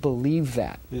start to believe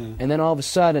that. Yeah. And then all of a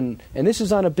sudden, and this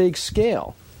is on a big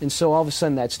scale, and so all of a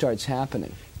sudden that starts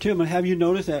happening. Tillman, have you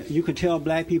noticed that you can tell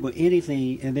black people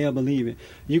anything and they'll believe it?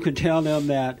 You can tell them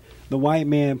that the white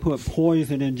man put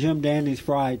poison in Jim Dandy's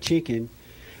fried chicken,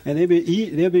 and they've been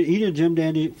eating Jim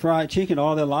Dandy fried chicken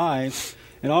all their lives,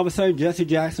 and all of a sudden Jesse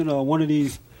Jackson or one of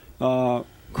these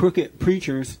crooked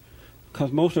preachers,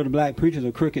 because most of the black preachers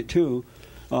are crooked too,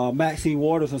 Maxine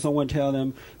Waters or someone tell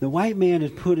them the white man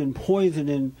is putting poison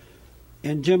in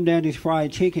Jim Dandy's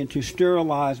fried chicken to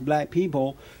sterilize black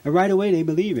people, and right away they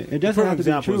believe it. It doesn't have to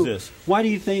be true. Why do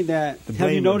you think that?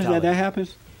 Have you noticed that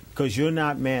happens? Because you're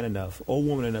not man enough or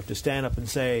woman enough to stand up and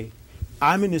say,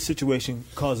 I'm in this situation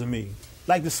because of me.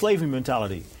 Like the slavery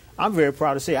mentality. I'm very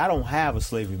proud to say I don't have a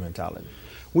slavery mentality.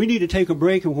 We need to take a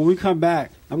break, and when we come back,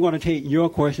 I'm going to take your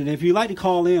question. If you'd like to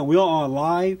call in, we're on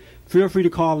live. Feel free to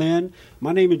call in.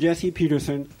 My name is Jesse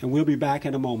Peterson, and we'll be back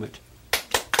in a moment.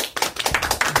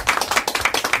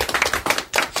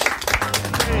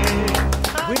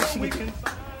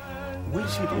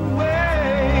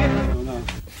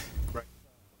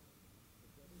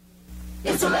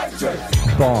 It's electric.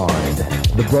 Bond,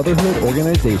 the Brotherhood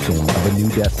Organization of a New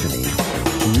Destiny.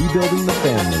 Rebuilding the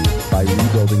family by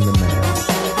rebuilding the man.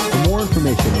 For more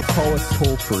information, call us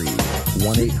toll free,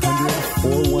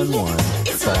 1-800-411-BOND.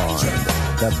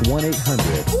 That's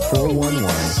 1-800-411-BOND.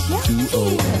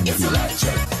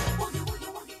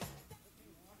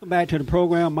 Welcome back to the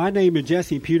program. My name is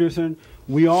Jesse Peterson.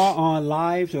 We are on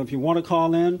live, so if you want to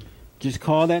call in, just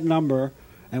call that number,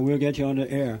 and we'll get you on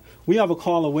the air. We have a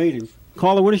caller waiting.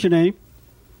 Caller, what is your name?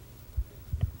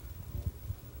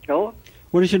 Hello?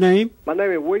 What is your name? My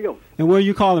name is William, And where are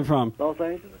you calling from? Los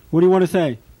Angeles. What do you want to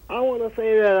say? I want to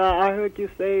say that I heard you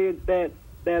say that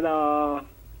the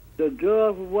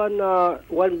drugs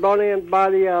wasn't brought in by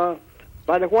the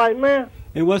white man.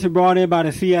 It wasn't brought in by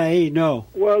the CIA, no.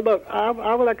 Well, look, I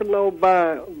would like to know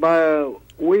by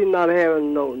we not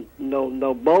having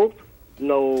no boats,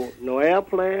 no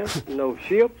airplanes, no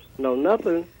ships, no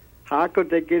nothing. How could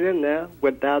they get in there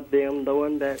without them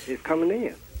knowing that it's coming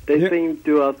in? They seem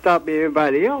to stop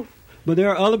everybody else. But there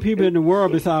are other people in the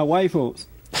world besides white folks.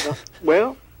 I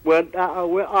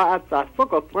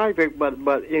spoke of private,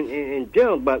 but in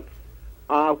general. But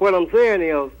what I'm saying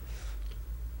is,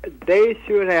 they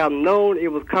should have known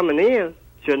it was coming in,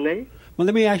 shouldn't they? Well,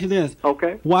 let me ask you this.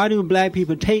 Okay. Why do black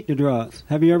people take the drugs?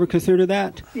 Have you ever considered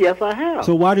that? Yes, I have.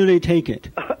 So why do they take it?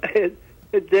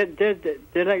 Did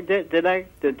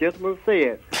the gentleman say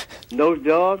it? No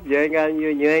job, you ain't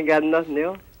got nothing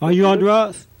else. Are you on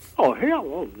drugs? Oh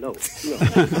hell, no.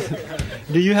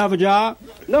 Do you have a job?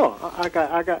 No, I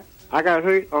got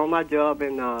hurt on my job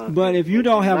in. But if you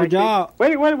don't have a job,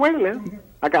 wait a minute.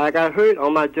 I got hurt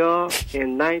on my job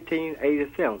in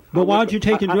 1987. But why aren't you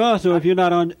taking drugs? So if you're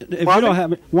not on, if you don't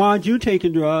have, why aren't you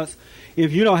taking drugs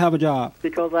if you don't have a job?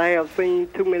 Because I have seen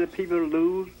too many people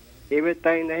lose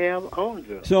everything they have on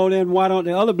drugs. So then why don't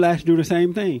the other blacks do the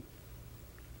same thing?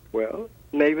 Well,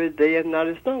 maybe they are not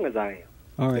as strong as I am.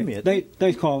 All right.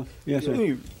 Thanks, caller. Yes, sir. Let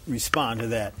me respond to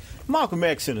that. Malcolm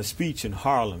X, in a speech in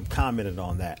Harlem, commented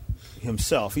on that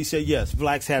himself. He said, yes,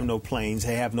 blacks have no planes,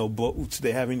 they have no boats,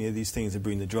 they have any of these things that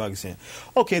bring the drugs in.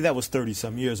 Okay, that was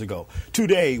 30-some years ago.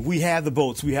 Today, we have the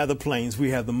boats, we have the planes,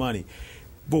 we have the money.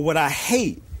 But what I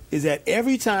hate is that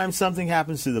every time something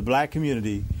happens to the black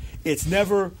community, it's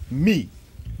never me.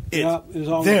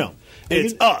 It's them.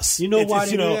 It's us. You know why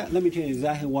they do that? Let me tell you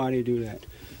exactly why they do that.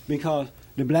 Because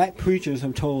the black preachers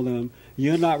have told them,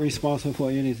 you're not responsible for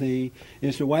anything.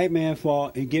 It's the white man's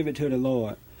fault, and give it to the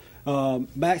Lord.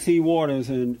 Maxine Waters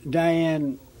and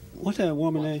Diane, what's that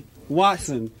woman name?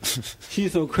 Watson.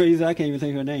 She's so crazy I can't even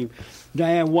think of her name.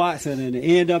 Diane Watson and the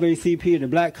NAACP and the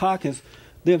Black Caucus,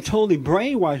 they've totally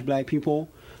brainwashed black people,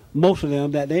 most of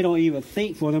them, that they don't even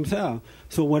think for themselves.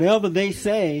 So whatever they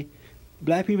say,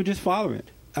 black people just follow it.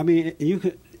 I mean,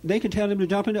 they can tell them to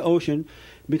jump in the ocean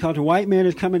because the white man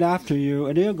is coming after you,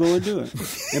 and they'll go and do it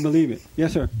and believe it.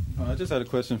 Yes, sir. I just had a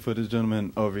question for this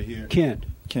gentleman over here. Kent.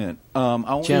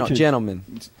 Gentleman.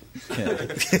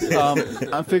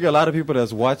 I figure a lot of people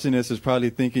that's watching this is probably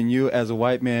thinking you, as a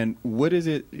white man, what is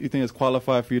it you think is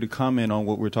qualified for you to comment on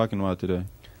what we're talking about today?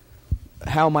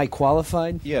 How am I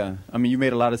qualified? Yeah. I mean, you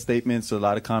made a lot of statements, a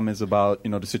lot of comments about,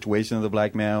 the situation of the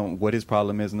black man, what his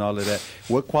problem is and all of that.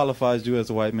 What qualifies you as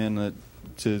a white man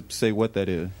to say what that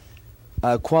is?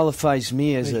 Qualifies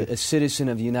me as a citizen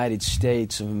of the United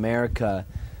States of America.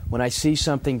 When I see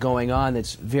something going on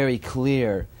that's very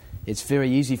clear, it's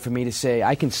very easy for me to say,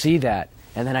 I can see that,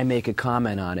 and then I make a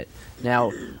comment on it.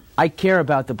 Now, I care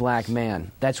about the black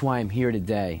man. That's why I'm here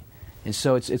today. And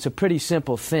so it's a pretty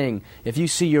simple thing. If you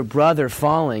see your brother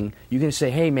falling, you're going to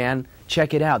say, hey, man,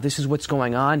 check it out. This is what's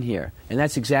going on here. And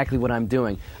that's exactly what I'm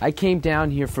doing. I came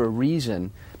down here for a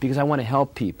reason, because I want to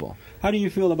help people. How do you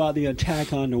feel about the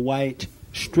attack on the white,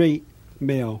 straight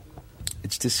male?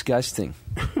 It's disgusting.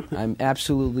 I'm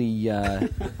absolutely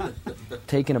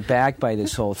taken aback by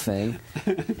this whole thing.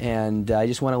 And I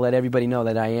just want to let everybody know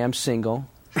that I am single.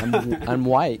 I'm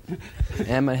white,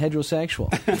 and I'm a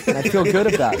heterosexual, and I feel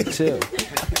good about it too.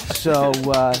 So,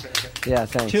 yeah,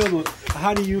 thanks. Children,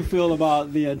 how do you feel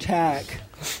about the attack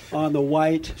on the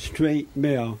white straight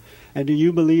male, and do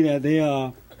you believe that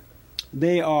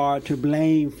they are to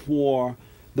blame for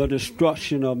the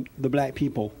destruction of the black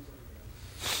people?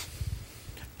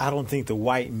 I don't think the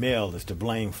white male is to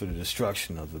blame for the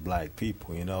destruction of the black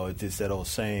people. You know, it's just that old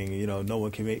saying, you know, no one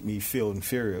can make me feel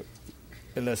inferior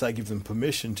unless I give them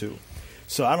permission to.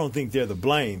 So I don't think they're the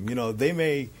blame. You know, they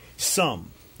may,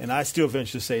 some, and I still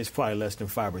venture to say it's probably less than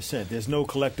 5%. There's no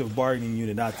collective bargaining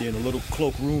unit out there in a little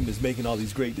cloak room that's making all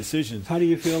these great decisions. How do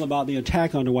you feel about the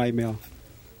attack on the white male?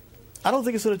 I don't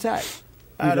think it's an attack.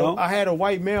 I had a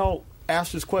white male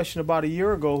asked this question about a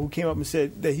year ago who came up and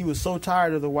said that he was so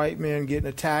tired of the white man getting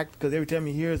attacked because every time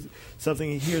he hears something,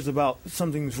 he hears about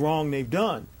something's wrong they've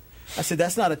done. I said,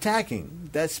 that's not attacking.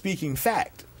 That's speaking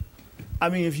fact. I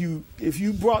mean, if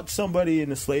you brought somebody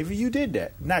into slavery, you did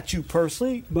that. Not you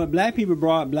personally. But black people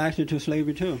brought blacks into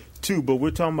slavery too. But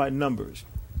we're talking about numbers.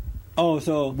 Oh,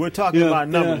 so we're talking about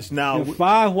numbers now. If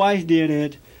 5 whites did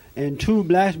it and 2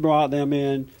 blacks brought them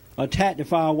in, attack the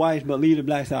 5 whites but leave the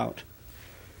blacks out.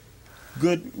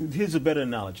 Good. Here's a better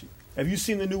analogy. Have you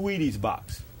seen the new Wheaties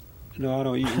box? No, I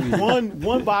don't eat Wheaties.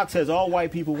 One box has all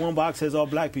white people, one box has all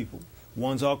black people.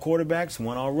 One's all quarterbacks,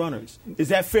 one all runners. Is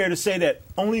that fair to say that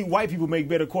only white people make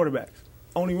better quarterbacks?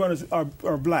 Only runners are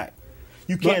black?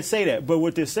 You can't say that. But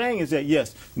what they're saying is that,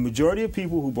 yes, the majority of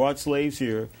people who brought slaves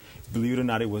here, believe it or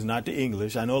not, it was not the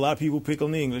English. I know a lot of people pick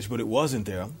on the English, but it wasn't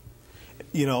them.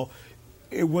 You know,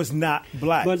 it was not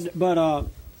black. But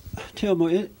tell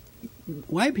me,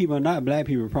 white people are not black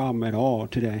people's problem at all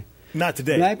today. Not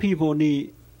today. Black people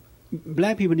need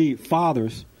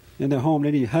fathers in their home.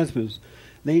 They need husbands.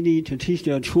 They need to teach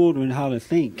their children how to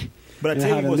think. But I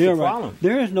tell you what's the problem.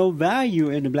 There is no value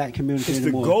in the black community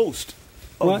anymore.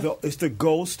 It's the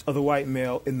ghost of the white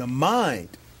male in the mind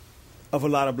of a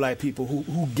lot of black people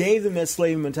who gave them that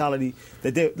slave mentality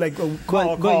that they like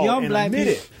call young and black admit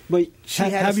people, it. But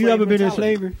have you ever been in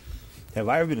slavery? Have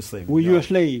I ever been a slave? Were you a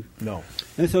slave? No.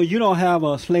 And so you don't have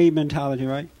a slave mentality,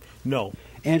 right? No.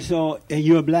 And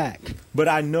you're black. But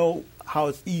I know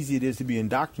how easy it is to be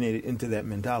indoctrinated into that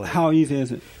mentality. How easy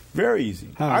is it? Very easy.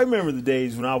 How? I remember the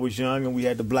days when I was young and we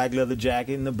had the black leather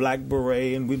jacket and the black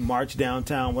beret and we'd march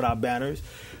downtown with our banners.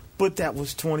 But that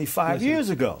was 25 years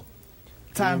ago.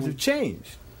 Times have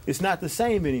changed. It's not the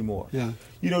same anymore. Yeah.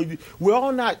 You know, we're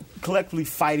all not collectively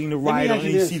fighting to ride on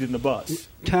any seat in the bus.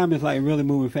 Time is like really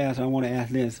moving fast. I want to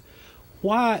ask this.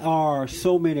 Why are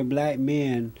so many black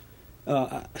men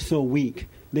so weak?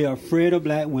 They're afraid of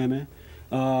black women.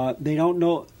 They don't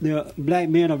know. Black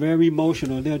men are very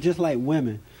emotional. They're just like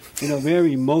women. They're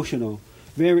very emotional,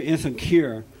 very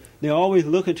insecure. They're always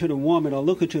looking to the woman or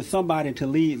looking to somebody to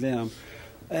lead them.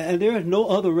 And there is no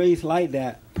other race like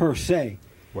that per se.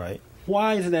 Right.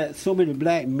 Why is it that so many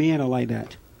black men are like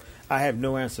that? I have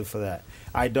no answer for that.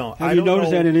 I don't. Have you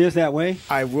noticed that it is that way?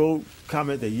 I will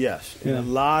comment that yes. In a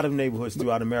lot of neighborhoods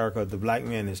throughout America, the black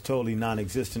man is totally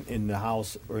non-existent in the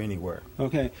house or anywhere.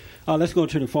 Okay. Let's go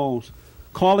to the phones.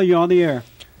 Caller, you're on the air.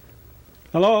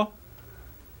 Hello?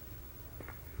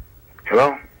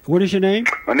 Hello? What is your name?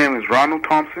 My name is Ronald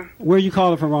Thompson. Where are you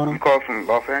calling from, Ronald? I'm calling from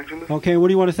Los Angeles. Okay, what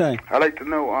do you want to say? I'd like to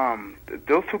know,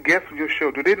 those 2 guests of your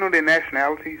show, do they know their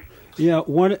nationalities? Yeah,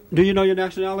 do you know your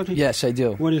nationality? Yes, I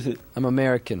do. What is it? I'm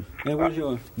American. And what's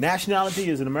yours? Nationality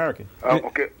is an American.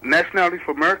 Okay, nationality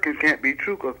for Americans can't be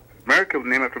true because America was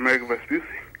named after Amerigo Vespucci.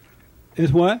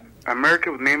 Is what?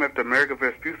 America was named after Amerigo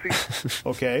Vespucci.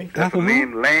 Okay. That's a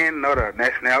name, land, not a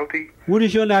nationality. What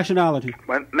is your nationality?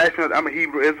 My nationality, I'm a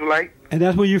Hebrew Israelite. And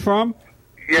that's where you're from?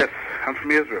 Yes, I'm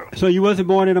from Israel. So you wasn't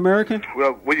born in America?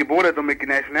 Well, when you're born, that don't make you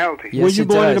nationality. Yes, were you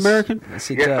born in America?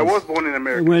 Yes, it yes, does. I was born in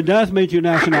America. Well, it does make you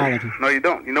nationality. No, you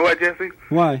don't. You know what, Jesse?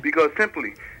 Why? Because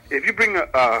simply, if you bring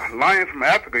a lion from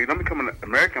Africa, you don't become an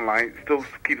American lion. You still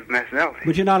keep his nationality.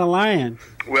 But you're not a lion.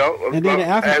 Well, and then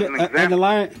as an example, and the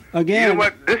lion again. You know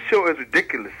what? This show is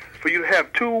ridiculous. For you to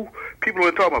have 2 people who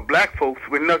are talking about black folks,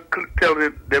 we're not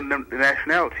telling them the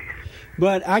nationalities.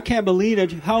 But I can't believe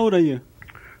that. How old are you?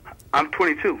 I'm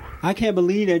 22. I can't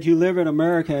believe that you live in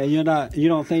America and you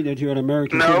don't think that you're an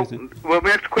American citizen. Well,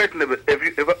 that's the question of it.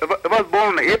 If I was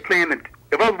born on an airplane,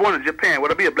 if I was born in Japan,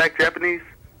 would I be a black Japanese?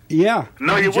 Yeah.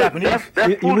 No, you wouldn't.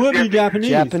 That's you would be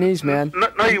Japanese. Japanese, man.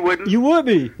 No, you wouldn't. You would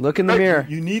be. Look in the mirror.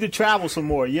 You need to travel some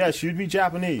more. Yes, you'd be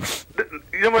Japanese.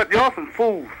 You know what? Y'all some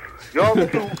fools. Y'all some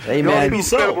fools. Hey, man.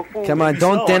 Come on,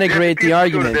 don't denigrate the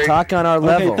argument. Talk on our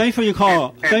level. Okay, thanks for your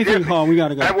call. Thanks for your call. We got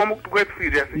to go. I have one more question for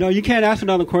you, Jesse. No, you can't ask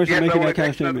another question Yes, making I that kind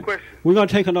of want to ask another statement. question. We're going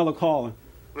to take another caller.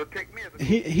 Well, take me as a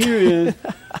Here is,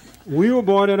 we were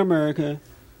born in America.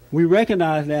 We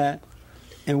recognize that,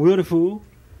 and we're the fool.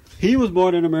 He was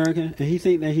born in America, and he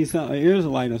think that he's an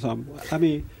Israelite or something. I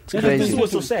mean, this is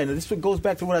what's so sad. This goes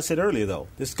back to what I said earlier, though.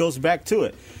 This goes back to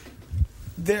it.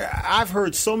 I've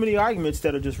heard so many arguments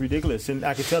that are just ridiculous, and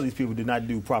I can tell these people did not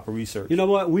do proper research. You know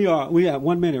what? We have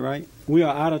 1 minute, right? We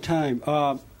are out of time.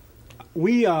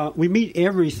 We meet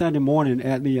every Sunday morning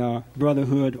at the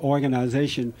Brotherhood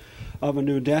Organization of a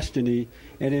New Destiny,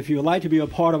 and if you would like to be a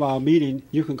part of our meeting,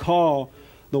 you can call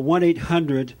the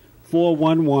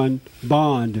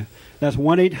 1-800-411-BOND. That's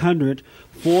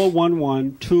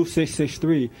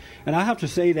 1-800-411-2663. And I have to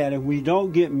say that if we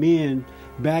don't get men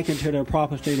back into their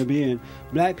proper state of being,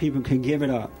 black people can give it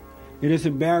up. It is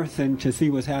embarrassing to see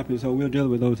what's happening, so we'll deal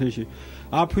with those issues.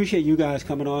 I appreciate you guys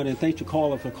coming on, and thanks to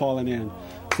caller for calling in.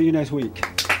 See you next week.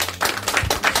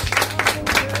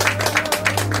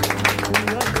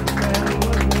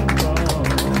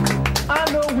 I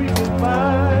know we can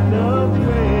find a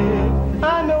way.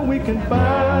 I know we can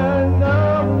find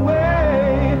a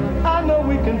way. I know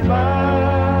we can find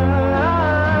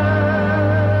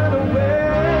a way.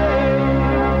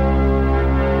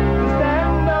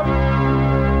 Stand up.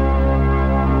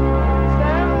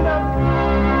 Stand up.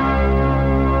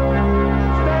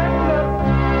 Stand up.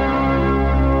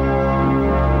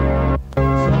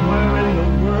 Somewhere in the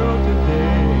world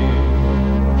today,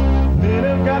 men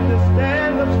have got to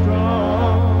stand up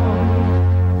strong.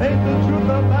 Face the truth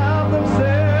about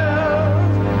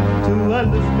themselves to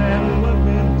understand what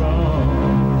went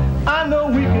wrong. I know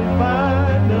we can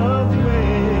find a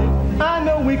way. I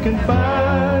know we can find